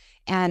too.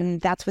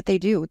 And that's what they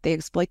do. They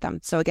exploit them.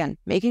 So again,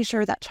 making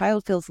sure that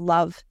child feels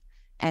loved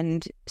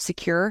and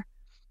secure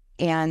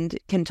and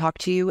can talk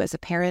to you as a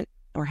parent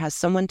or has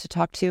someone to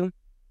talk to.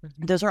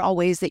 Those are all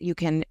ways that you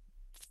can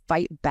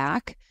fight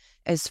back,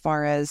 as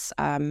far as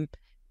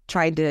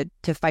trying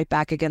to fight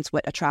back against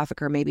what a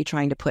trafficker may be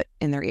trying to put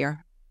in their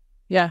ear.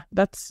 Yeah,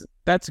 that's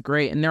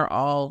great. And they're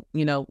all,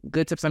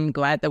 good tips. I'm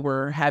glad that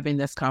we're having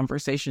this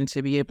conversation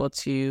to be able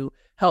to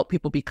help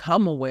people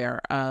become aware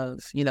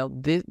of,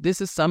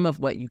 this is some of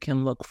what you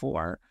can look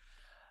for.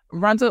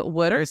 Rhonda,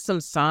 what are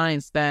some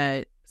signs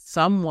that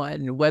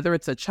someone, whether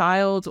it's a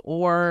child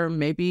or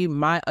maybe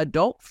my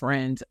adult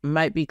friend,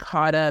 might be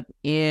caught up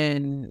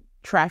in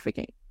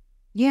trafficking?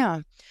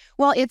 Yeah.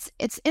 Well,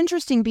 it's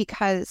interesting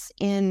because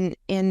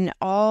in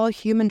all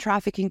human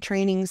trafficking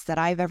trainings that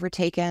I've ever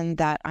taken,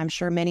 that I'm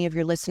sure many of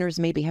your listeners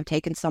maybe have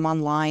taken some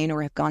online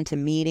or have gone to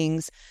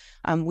meetings,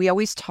 we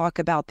always talk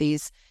about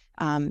these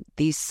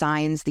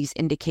signs, these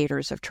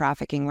indicators of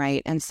trafficking,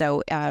 right? And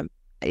so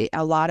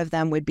a lot of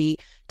them would be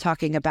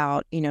talking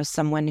about,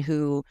 someone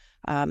who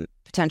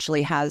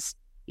potentially has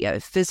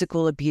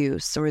physical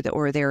abuse,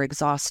 or they're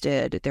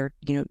exhausted, they're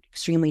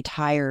extremely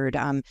tired,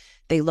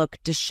 they look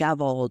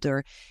disheveled,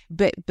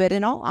 but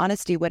in all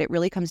honesty, what it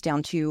really comes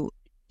down to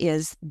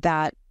is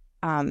that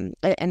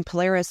and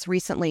Polaris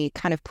recently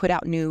kind of put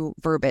out new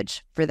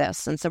verbiage for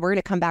this, and so we're going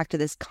to come back to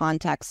this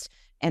context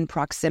and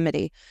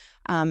proximity.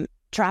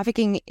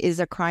 Trafficking is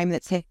a crime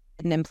that's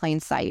hidden in plain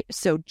sight.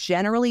 So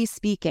generally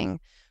speaking,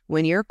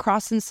 when you're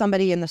crossing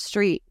somebody in the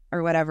street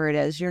or whatever it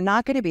is, you're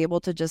not going to be able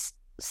to just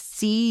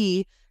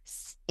see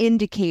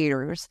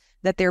indicators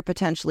that they're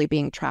potentially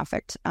being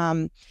trafficked.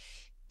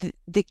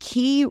 The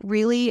key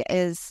really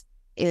is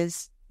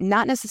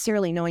not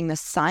necessarily knowing the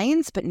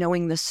signs, but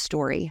knowing the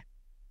story.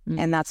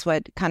 And that's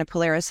what kind of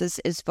Polaris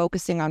is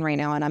focusing on right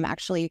now. And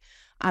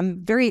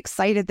I'm very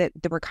excited that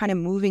we're kind of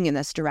moving in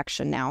this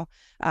direction now,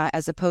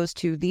 as opposed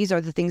to these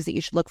are the things that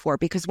you should look for.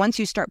 Because once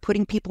you start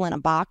putting people in a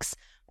box,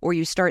 or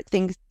you start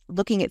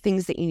looking at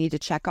things that you need to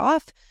check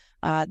off,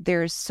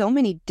 there's so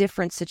many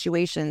different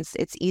situations.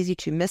 It's easy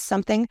to miss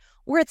something,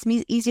 or it's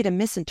easy to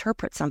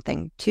misinterpret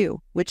something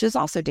too, which is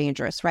also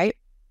dangerous, right?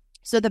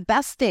 So the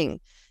best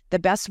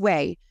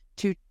way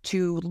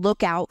to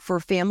look out for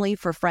family,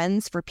 for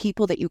friends, for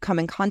people that you come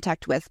in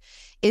contact with,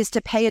 is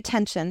to pay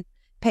attention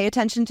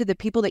to the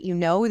people that you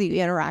know, that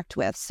you interact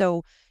with.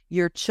 So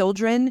your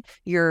children,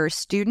 your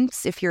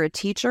students, if you're a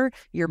teacher,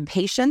 your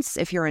patients,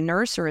 if you're a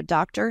nurse or a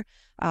doctor,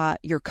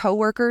 your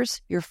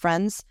coworkers, your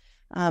friends.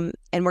 And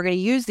we're going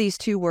to use these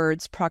two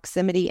words,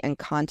 proximity and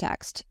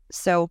context.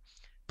 So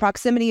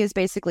proximity is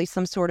basically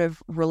some sort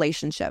of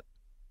relationship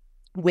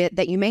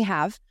that you may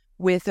have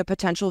with a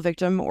potential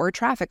victim or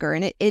trafficker.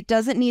 And it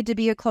doesn't need to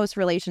be a close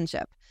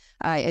relationship.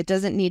 It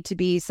doesn't need to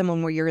be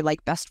someone where you're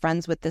like best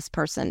friends with this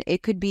person.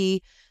 It could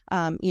be,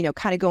 kind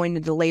of going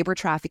into the labor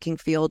trafficking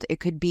field. It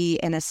could be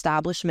an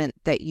establishment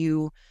that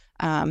you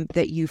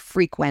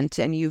frequent,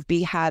 and you've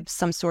had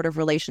some sort of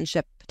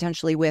relationship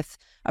potentially with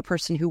a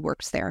person who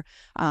works there.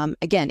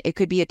 Again, it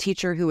could be a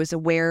teacher who is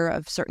aware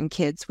of certain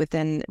kids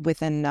within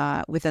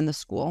the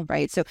school,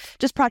 right? So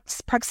just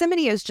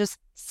proximity is just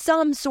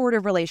some sort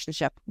of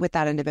relationship with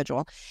that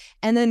individual.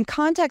 And then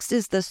context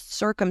is the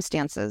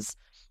circumstances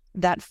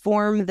that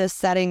form the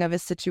setting of a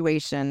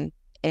situation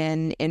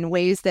in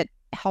ways that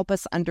help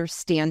us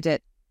understand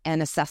it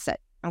and assess it,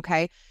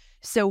 okay?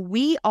 So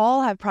we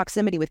all have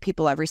proximity with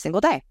people every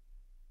single day.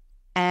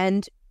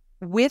 And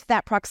with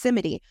that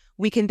proximity,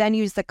 we can then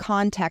use the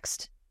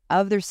context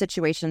of their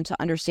situation to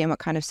understand what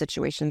kind of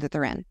situation that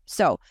they're in.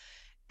 So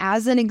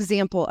as an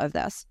example of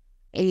this,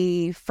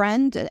 a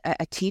friend,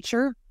 a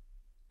teacher,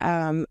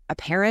 a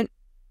parent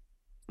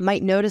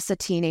might notice a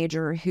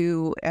teenager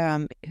who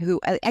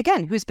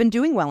again, who's been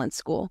doing well in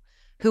school,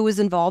 who was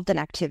involved in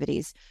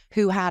activities,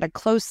 who had a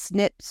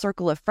close-knit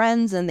circle of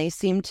friends, and they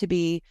seem to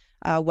be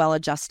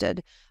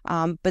well-adjusted.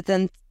 But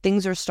then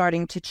things are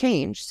starting to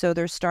change. So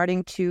they're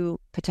starting to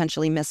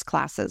potentially miss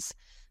classes.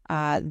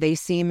 They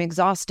seem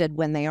exhausted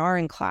when they are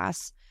in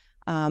class.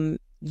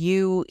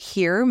 You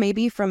hear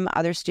maybe from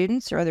other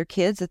students or other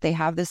kids that they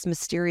have this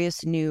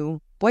mysterious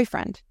new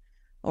boyfriend,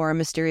 or a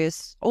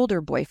mysterious older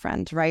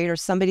boyfriend, right? Or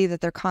somebody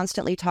that they're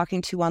constantly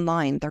talking to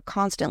online. They're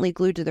constantly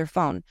glued to their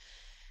phone.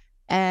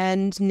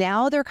 And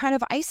now they're kind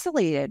of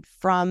isolated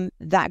from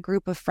that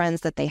group of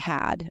friends that they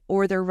had,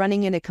 or they're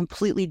running in a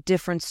completely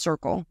different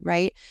circle,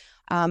 right?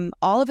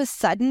 All of a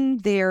sudden,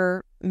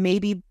 they're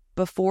maybe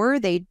before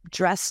they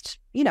dressed,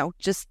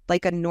 just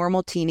like a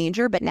normal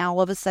teenager, but now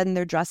all of a sudden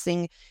they're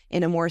dressing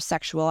in a more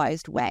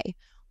sexualized way.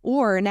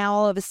 Or now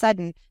all of a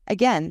sudden,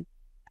 again,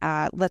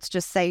 let's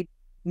just say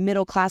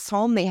middle-class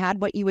home, they had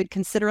what you would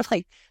consider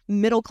like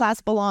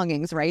middle-class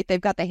belongings, right?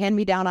 They've got the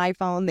hand-me-down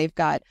iPhone, they've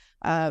got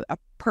a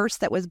purse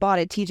that was bought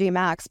at TJ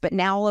Maxx, but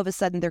now all of a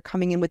sudden they're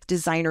coming in with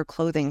designer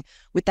clothing,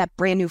 with that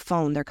brand new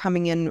phone. They're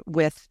coming in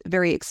with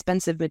very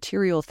expensive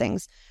material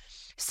things.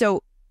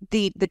 So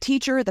the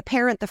teacher, the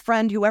parent, the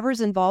friend,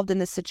 whoever's involved in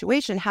this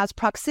situation has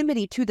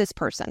proximity to this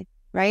person,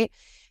 right?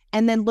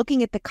 And then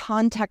looking at the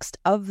context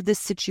of the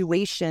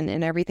situation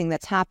and everything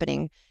that's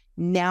happening,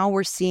 now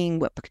we're seeing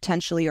what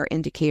potentially are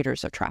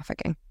indicators of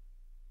trafficking.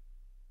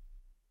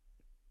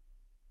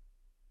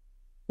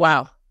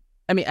 Wow.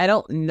 I mean, I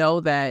don't know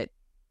that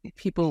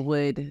people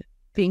would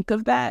think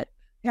of that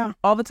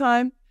all the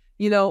time,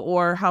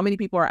 or how many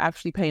people are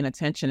actually paying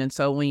attention. And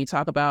so when you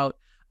talk about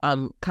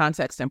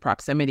context and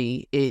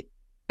proximity,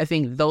 I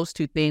think those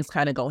two things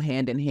kind of go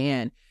hand in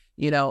hand.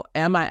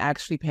 Am I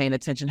actually paying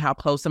attention? How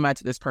close am I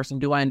to this person?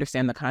 Do I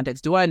understand the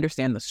context? Do I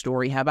understand the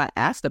story? Have I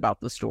asked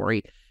about the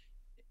story?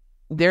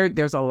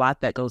 There's a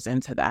lot that goes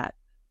into that.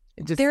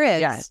 It just, There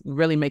is. yeah, it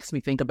really makes me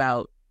think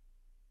about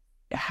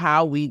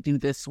how we do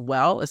this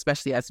well,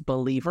 especially as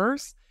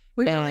believers.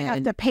 We really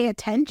have to pay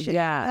attention.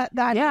 Yeah.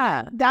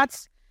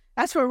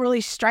 That's what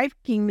really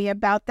striking me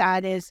about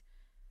that is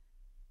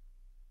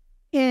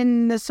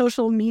in the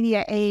social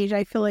media age,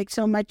 I feel like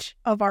so much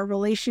of our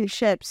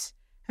relationships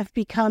have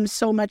become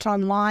so much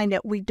online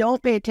that we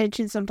don't pay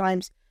attention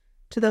sometimes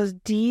to those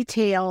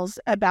details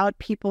about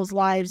people's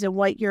lives and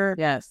what you're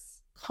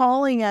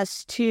calling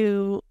us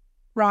to,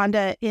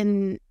 Rhonda,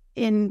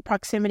 in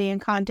proximity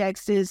and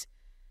context is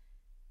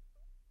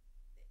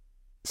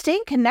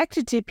staying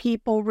connected to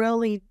people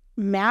really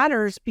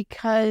matters,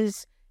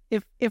 because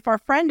if our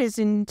friend is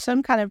in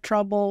some kind of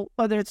trouble,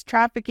 whether it's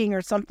trafficking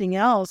or something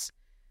else,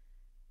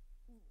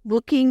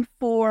 looking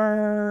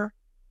for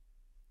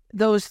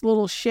those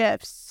little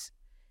shifts,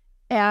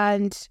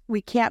 and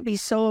we can't be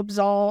so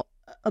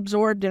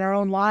absorbed in our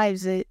own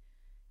lives that,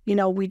 you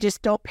know, we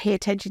just don't pay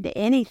attention to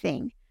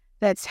anything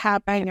that's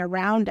happening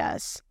around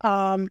us.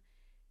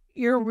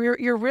 You're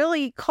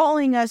really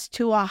calling us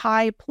to a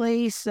high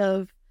place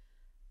of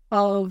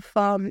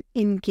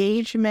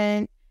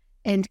engagement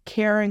and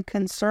care and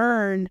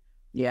concern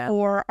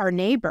for our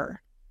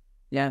neighbor.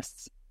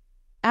 Yes,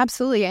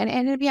 absolutely.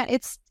 And yeah,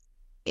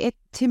 it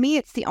to me,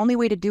 it's the only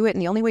way to do it,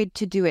 and the only way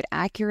to do it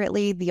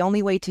accurately, the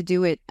only way to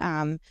do it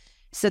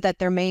so that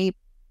there may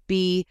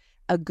be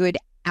a good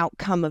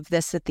outcome of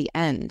this at the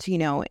end, you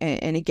know.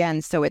 And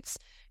again, so it's,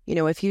 you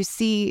know, if you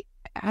see,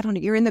 I don't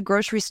know, you're in the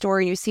grocery store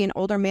and you see an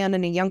older man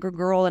and a younger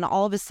girl, and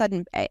all of a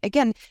sudden,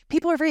 again,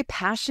 people are very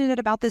passionate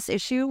about this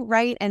issue,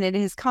 right? And it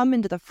has come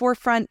into the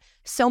forefront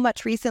so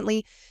much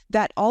recently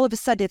that all of a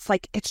sudden it's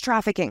like, it's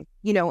trafficking,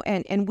 you know,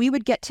 and we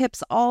would get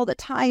tips all the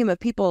time of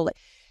people,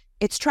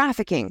 it's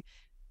trafficking.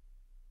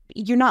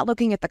 You're not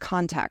looking at the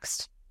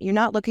context. You're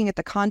not looking at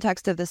the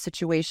context of the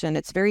situation.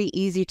 It's very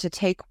easy to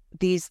take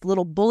these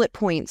little bullet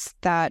points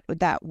that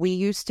we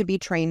used to be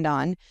trained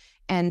on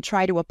and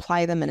try to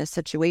apply them in a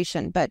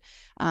situation. But,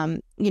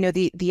 you know,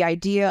 the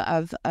idea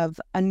of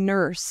a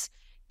nurse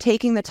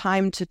taking the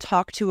time to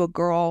talk to a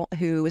girl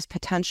who is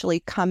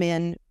potentially come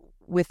in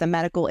with a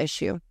medical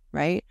issue,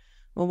 right?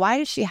 Well, why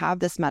does she have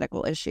this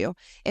medical issue?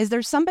 Is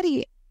there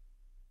somebody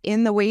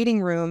in the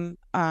waiting room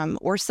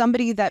or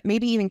somebody that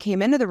maybe even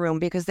came into the room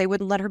because they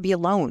wouldn't let her be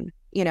alone,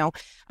 you know?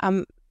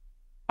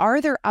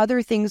 Are there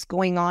other things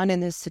going on in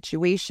this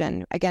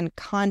situation? Again,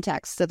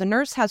 context. So the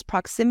nurse has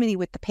proximity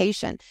with the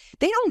patient.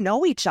 They don't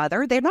know each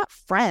other. They're not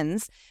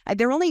friends.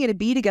 They're only going to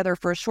be together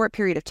for a short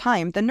period of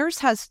time. The nurse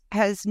has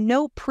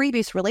no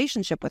previous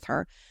relationship with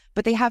her,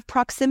 but they have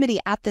proximity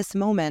at this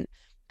moment.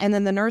 And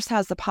then the nurse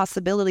has the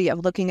possibility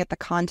of looking at the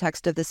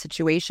context of the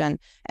situation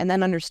and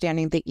then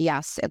understanding that,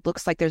 yes, it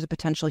looks like there's a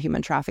potential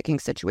human trafficking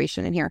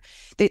situation in here.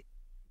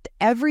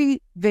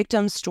 Every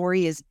victim's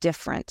story is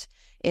different.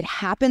 It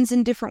happens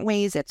in different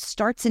ways. It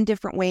starts in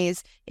different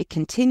ways. It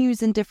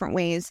continues in different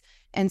ways.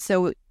 And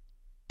so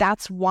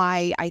that's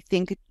why I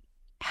think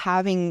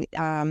having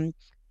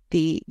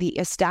the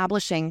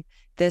establishing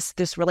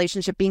this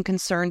relationship, being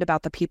concerned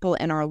about the people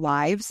in our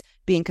lives,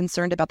 being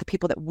concerned about the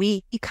people that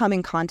we come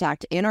in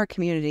contact in our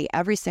community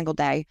every single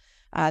day,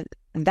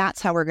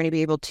 that's how we're going to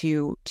be able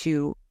to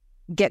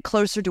get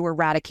closer to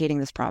eradicating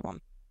this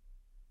problem.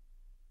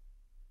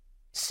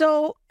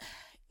 So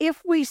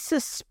if we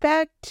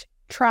suspect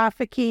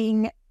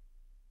trafficking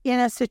in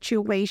a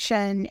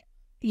situation,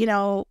 you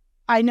know,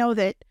 I know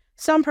that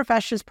some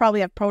professions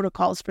probably have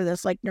protocols for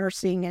this, like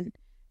nursing and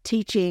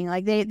teaching.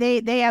 Like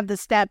they have the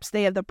steps,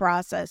 they have the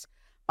process.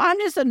 I'm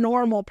just a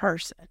normal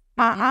person.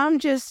 I'm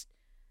just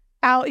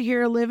out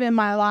here living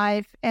my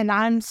life, and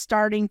I'm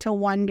starting to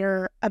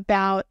wonder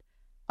about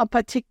a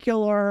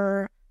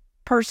particular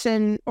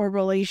person or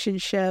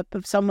relationship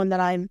of someone that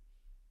I'm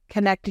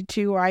connected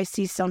to, or I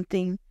see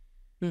something.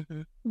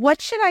 Mm-hmm. What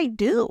should I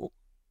do?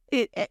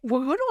 Who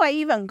do I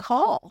even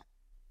call?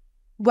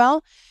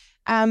 Well,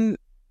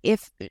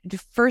 if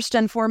first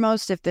and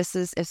foremost, if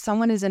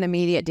someone is in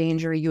immediate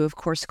danger, you of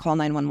course call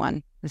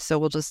 911. So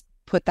we'll just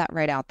put that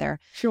right out there.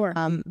 Sure.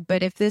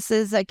 But if this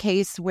is a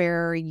case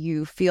where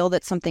you feel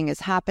that something is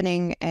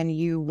happening and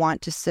you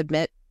want to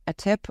submit a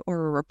tip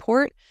or a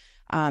report,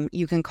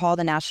 you can call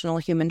the National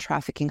Human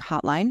Trafficking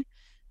Hotline.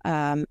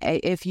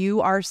 If you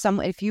are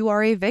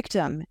a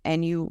victim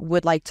and you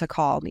would like to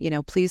call, you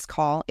know, please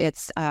call.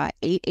 It's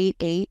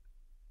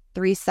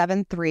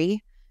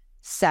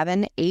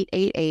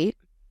 888-373-7888.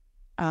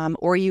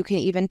 Or you can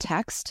even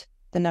text.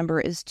 The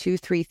number is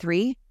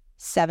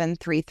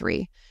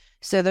 233-733.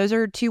 So those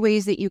are two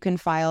ways that you can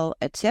file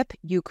a tip.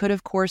 You could,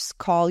 of course,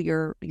 call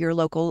your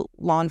local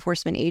law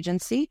enforcement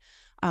agency.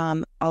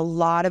 A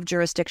lot of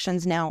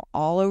jurisdictions now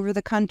all over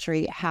the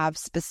country have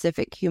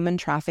specific human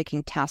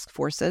trafficking task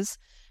forces.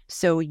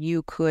 So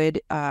you could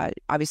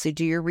obviously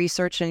do your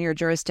research in your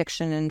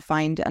jurisdiction and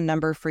find a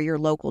number for your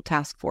local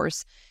task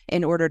force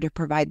in order to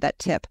provide that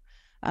tip.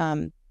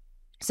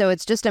 So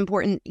it's just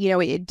important, you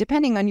know,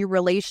 depending on your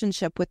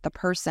relationship with the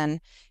person,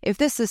 if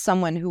this is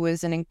someone who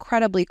is an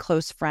incredibly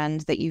close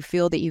friend that you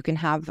feel that you can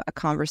have a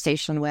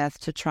conversation with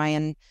to try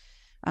and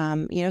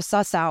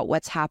suss out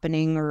what's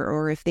happening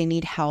or if they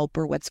need help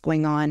or what's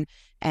going on,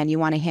 and you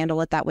want to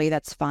handle it that way,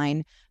 that's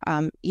fine.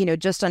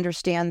 Just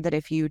understand that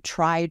if you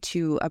try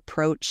to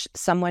approach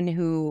someone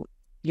who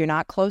you're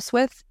not close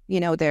with,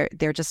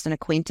 they're just an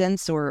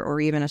acquaintance or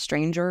even a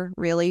stranger,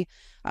 really.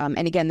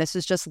 And again, this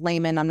is just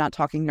layman. I'm not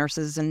talking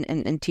nurses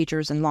and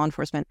teachers and law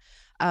enforcement.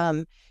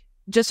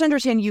 Just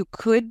understand you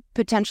could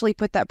potentially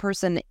put that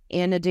person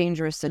in a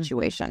dangerous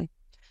situation.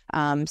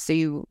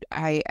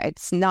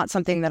 It's not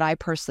something that I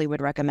personally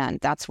would recommend.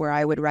 That's where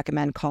I would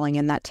recommend calling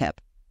in that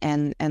tip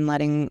and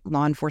letting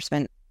law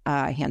enforcement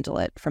handle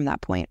it from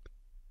that point.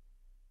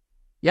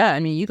 Yeah,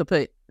 I mean, you could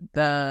put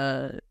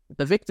the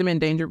victim in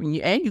danger,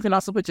 and you can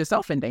also put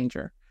yourself in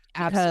danger.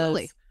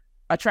 Absolutely.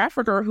 A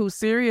trafficker who's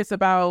serious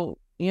about,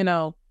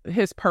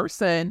 his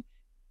person,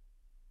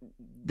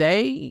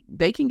 they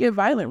can get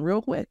violent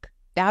real quick.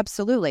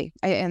 Absolutely.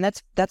 And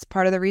that's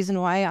part of the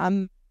reason why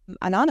I'm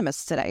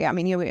anonymous today. I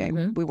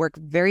mean, we work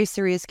very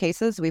serious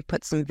cases. We've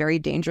put some very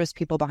dangerous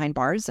people behind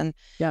bars, and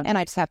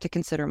I just have to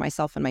consider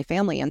myself and my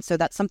family. And so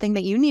that's something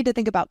that you need to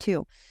think about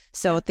too.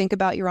 So think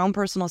about your own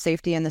personal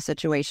safety in the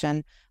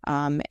situation.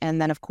 And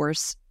then of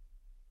course,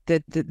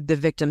 the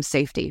victim's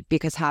safety,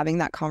 because having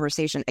that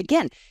conversation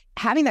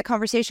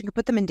could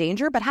put them in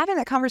danger, but having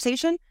that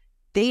conversation,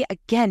 they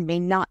again may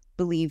not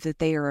believe that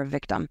they are a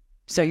victim.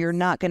 So you're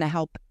not going to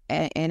help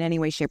in any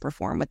way, shape, or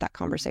form with that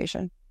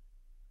conversation.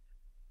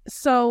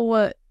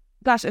 So,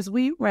 as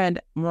we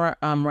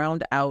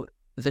round out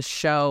the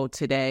show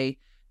today,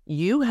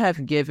 you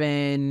have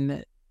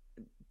given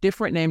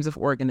different names of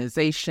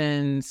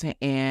organizations,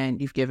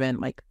 and you've given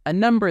like a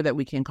number that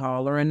we can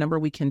call or a number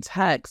we can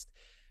text.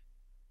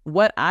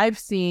 What I've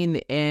seen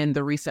in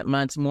the recent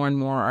months more and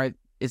more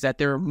is that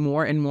there are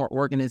more and more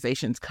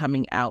organizations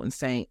coming out and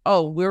saying,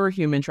 oh, we're a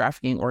human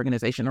trafficking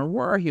organization, or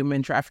we're a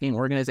human trafficking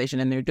organization,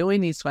 and they're doing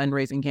these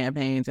fundraising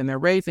campaigns and they're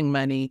raising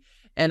money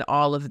and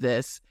all of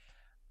this.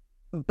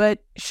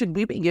 But should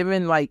we be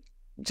given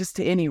just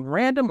to any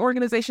random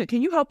organization?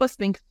 Can you help us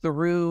think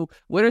through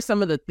what are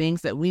some of the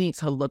things that we need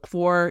to look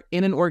for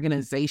in an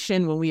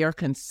organization when we are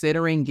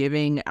considering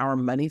giving our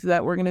money to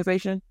that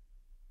organization?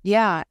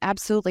 Yeah,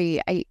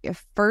 absolutely.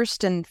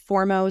 First and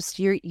foremost,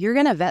 you're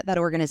going to vet that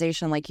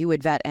organization like you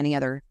would vet any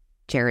other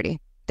charity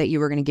that you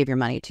were going to give your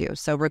money to.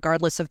 So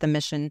regardless of the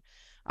mission,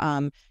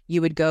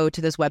 you would go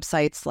to those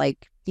websites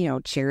like,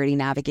 Charity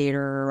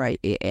Navigator, right,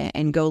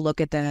 and go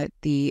look at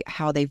the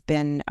how they've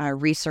been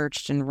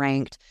researched and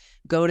ranked.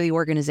 Go to the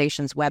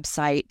organization's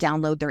website,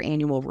 download their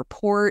annual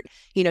report,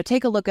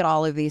 take a look at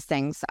all of these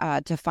things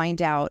to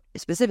find out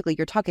specifically.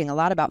 You're talking a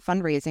lot about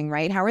fundraising,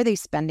 right? How are they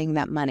spending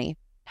that money?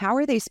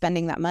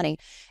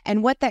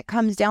 And what that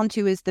comes down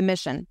to is the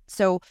mission.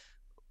 So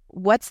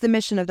what's the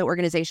mission of the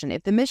organization?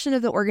 If the mission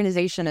of the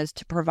organization is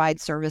to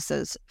provide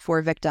services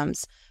for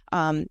victims,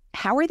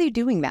 how are they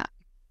doing that?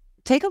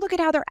 Take a look at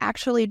how they're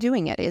actually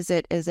doing it. Is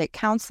it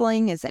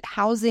counseling? Is it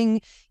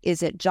housing?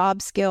 Is it job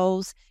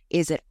skills?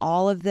 Is it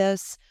all of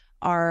this?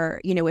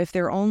 If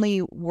they're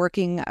only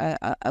working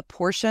a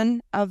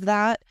portion of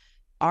that,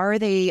 are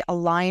they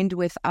aligned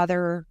with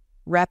other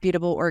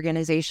reputable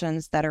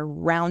organizations that are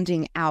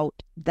rounding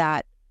out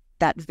that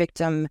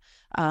victim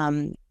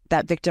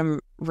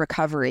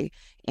recovery?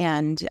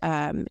 And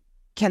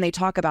can they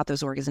talk about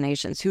those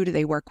organizations? Who do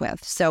they work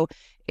with? So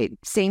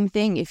same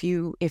thing if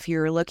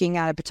you're looking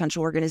at a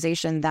potential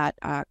organization that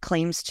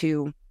claims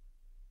to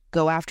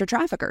go after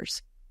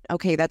traffickers.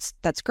 Okay,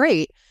 that's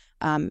great.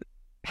 How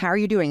are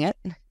you doing it?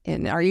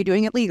 And are you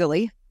doing it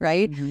legally,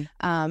 right?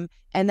 And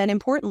then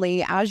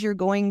importantly, as you're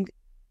going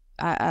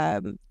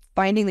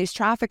finding these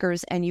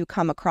traffickers and you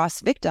come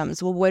across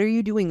victims, well, what are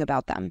you doing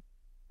about them?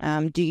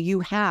 Do you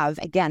have,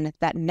 again,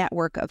 that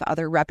network of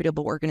other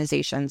reputable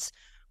organizations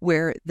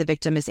where the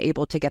victim is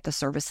able to get the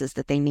services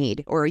that they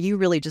need? Or are you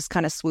really just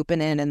kind of swooping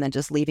in and then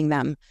just leaving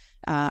them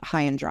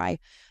high and dry?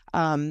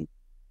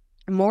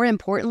 More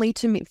importantly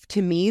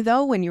to me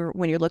though, when you're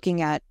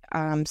looking at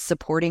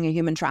supporting a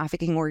human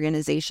trafficking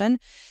organization,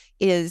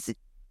 is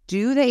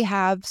do they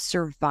have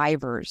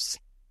survivors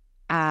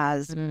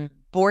as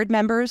board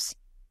members,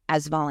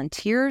 as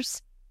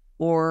volunteers,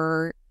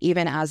 or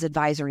even as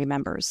advisory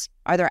members?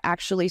 Are there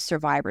actually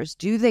survivors?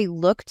 Do they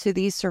look to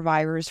these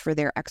survivors for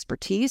their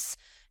expertise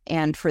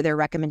and for their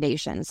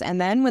recommendations? And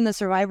then when the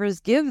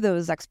survivors give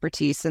those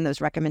expertise and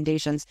those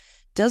recommendations,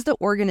 does the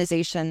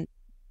organization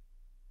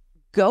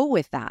go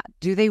with that?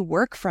 Do they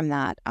work from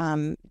that?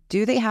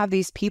 Do they have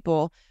these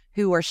people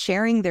who are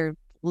sharing their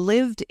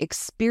lived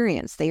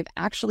experience? They've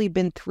actually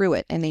been through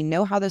it and they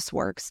know how this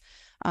works.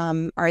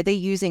 Are they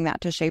using that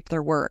to shape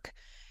their work?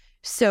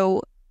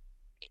 So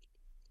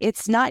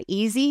it's not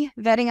easy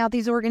vetting out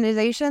these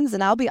organizations.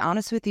 And I'll be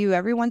honest with you,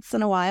 every once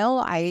in a while,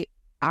 I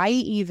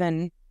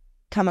even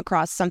come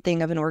across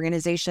something of an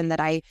organization that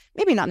I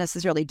maybe not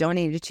necessarily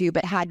donated to,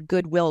 but had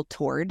goodwill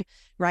toward,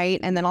 right?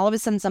 And then all of a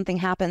sudden something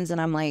happens and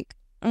I'm like,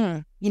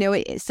 it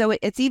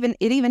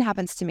even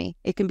happens to me.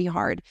 It can be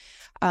hard.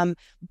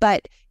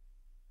 But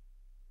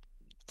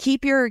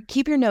keep your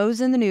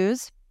nose in the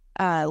news.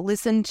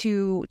 Listen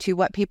to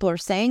what people are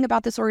saying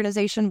about this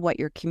organization, what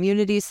your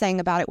community is saying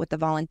about it, what the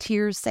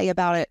volunteers say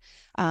about it.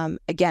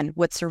 Again,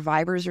 what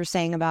survivors are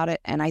saying about it.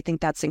 And I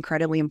think that's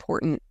incredibly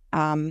important,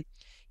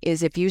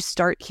 is if you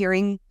start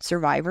hearing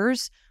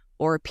survivors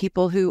or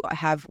people who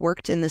have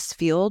worked in this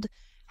field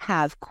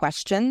have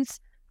questions,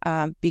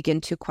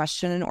 begin to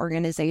question an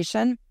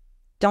organization,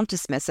 don't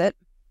dismiss it.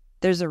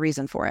 There's a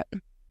reason for it.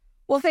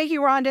 Well, thank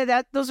you,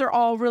 Rhonda. Those are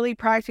all really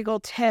practical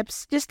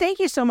tips. Just thank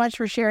you so much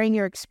for sharing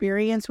your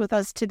experience with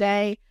us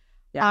today.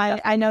 Yeah,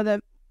 I know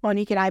that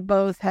Monique and I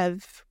both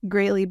have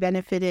greatly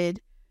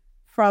benefited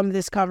from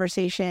this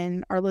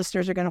conversation. Our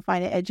listeners are going to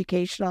find it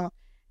educational,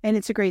 and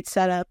it's a great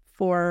setup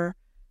for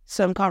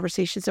some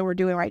conversations that we're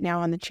doing right now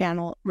on the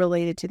channel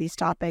related to these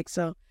topics.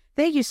 So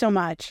thank you so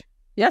much.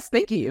 Yes,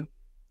 thank you.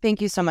 Thank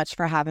you so much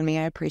for having me.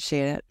 I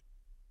appreciate it.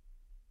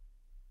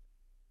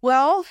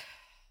 Well,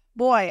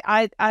 boy,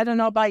 I don't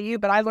know about you,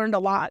 but I learned a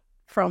lot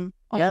from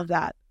all of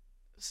that.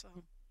 So.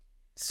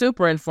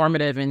 Super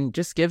informative and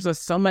just gives us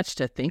so much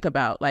to think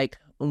about. Like,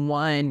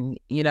 one,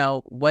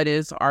 what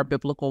is our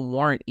biblical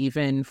warrant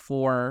even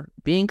for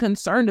being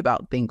concerned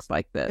about things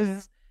like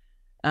this?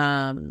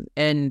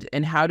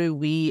 And how do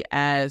we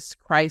as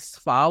Christ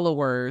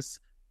followers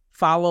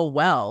follow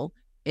well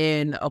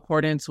in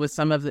accordance with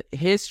some of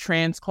his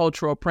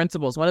transcultural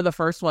principles? One of the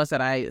first ones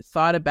that I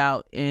thought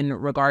about in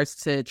regards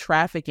to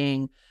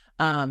trafficking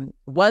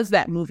was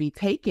that movie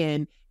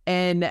Taken,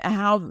 and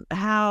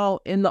how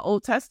in the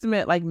Old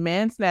Testament, like,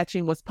 man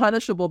snatching was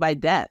punishable by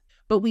death.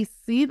 But we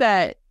see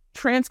that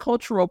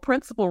transcultural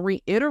principle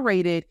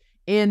reiterated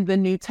in the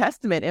New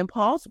Testament in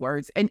Paul's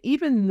words. And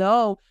even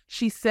though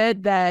she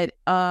said that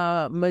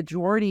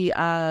majority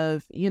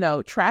of,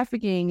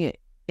 trafficking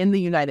in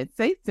the United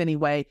States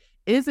anyway,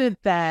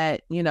 isn't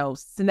that,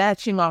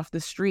 snatching off the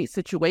street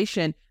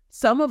situation,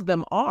 some of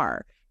them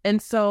are. And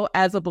so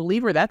as a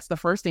believer, that's the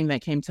first thing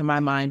that came to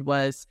my mind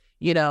was,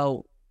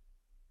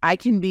 I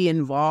can be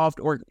involved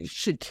or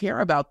should care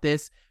about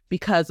this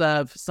because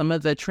of some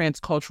of the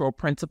transcultural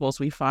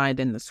principles we find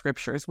in the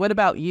scriptures. What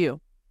about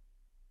you?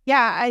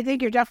 Yeah, I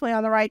think you're definitely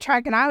on the right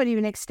track. And I would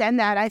even extend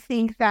that. I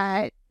think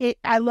that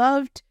I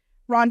loved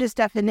Rhonda's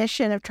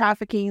definition of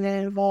trafficking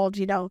that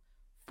involved,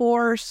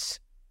 force,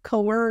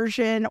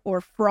 coercion,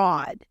 or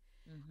fraud.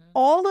 Mm-hmm.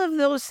 All of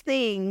those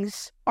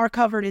things are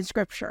covered in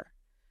scripture.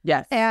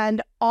 Yes.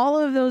 And all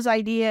of those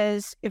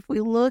ideas, if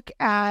we look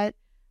at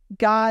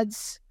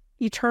God's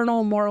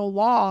eternal moral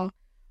law,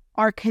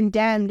 are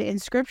condemned in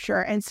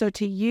scripture. And so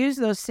to use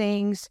those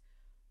things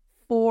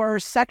for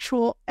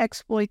sexual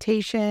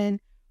exploitation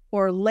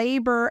or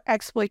labor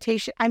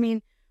exploitation, I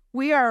mean,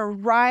 we are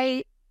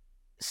right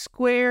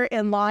square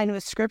in line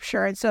with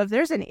scripture. And so if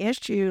there's an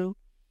issue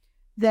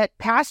that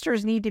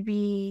pastors need to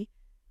be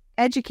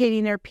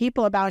educating their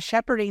people about,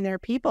 shepherding their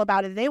people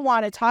about, if they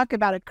want to talk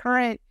about a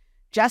current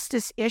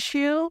justice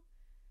issue,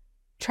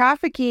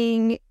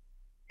 trafficking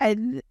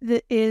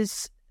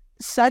is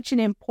such an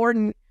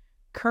important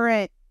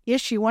current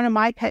issue. One of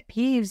my pet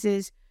peeves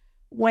is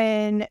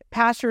when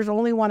pastors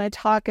only want to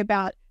talk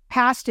about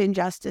past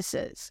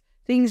injustices,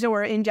 things that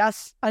were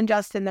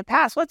unjust in the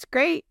past. Well, it's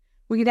great.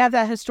 We can have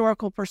that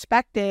historical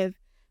perspective,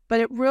 but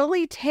it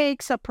really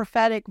takes a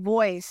prophetic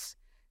voice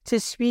to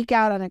speak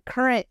out on a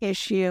current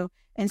issue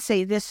and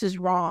say this is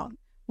wrong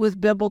with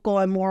biblical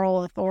and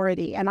moral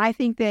authority. And I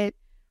think that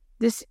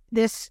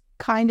this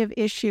kind of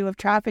issue of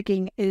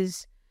trafficking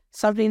is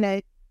something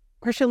that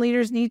Christian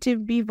leaders need to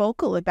be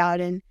vocal about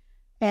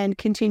and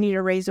continue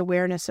to raise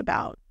awareness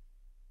about.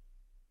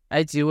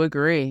 I do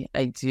agree.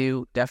 I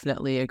do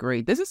definitely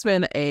agree. This has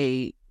been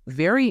a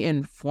very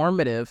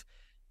informative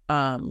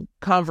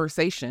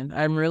conversation.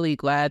 I'm really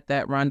glad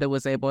that Rhonda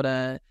was able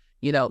to,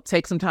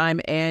 take some time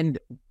and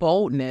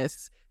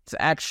boldness to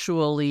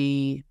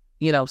actually,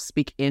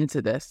 speak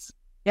into this.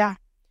 Yeah.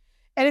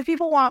 And if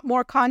people want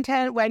more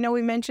content, I know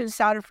we mentioned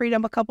Sound of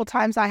Freedom a couple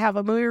times. I have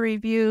a movie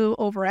review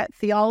over at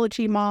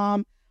Theology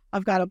Mom.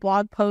 I've got a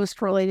blog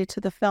post related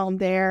to the film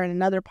there and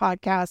another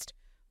podcast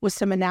with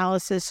some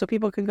analysis, so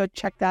people can go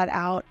check that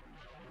out.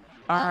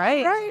 All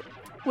right. All right.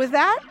 With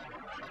that,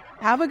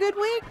 have a good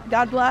week.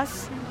 God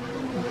bless.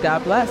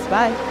 God bless.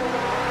 Bye.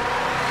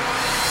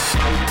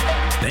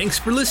 Thanks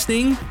for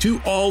listening to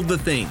All the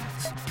Things.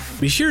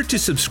 Be sure to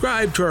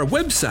subscribe to our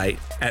website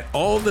at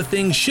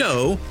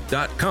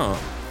allthethingshow.com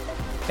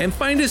and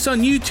find us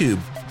on YouTube,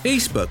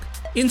 Facebook,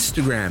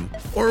 Instagram,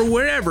 or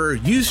wherever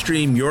you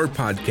stream your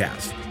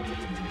podcast.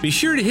 Be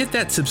sure to hit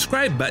that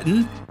subscribe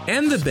button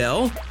and the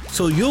bell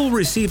so you'll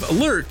receive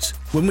alerts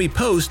when we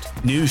post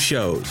new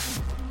shows.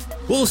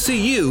 We'll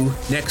see you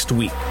next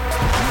week.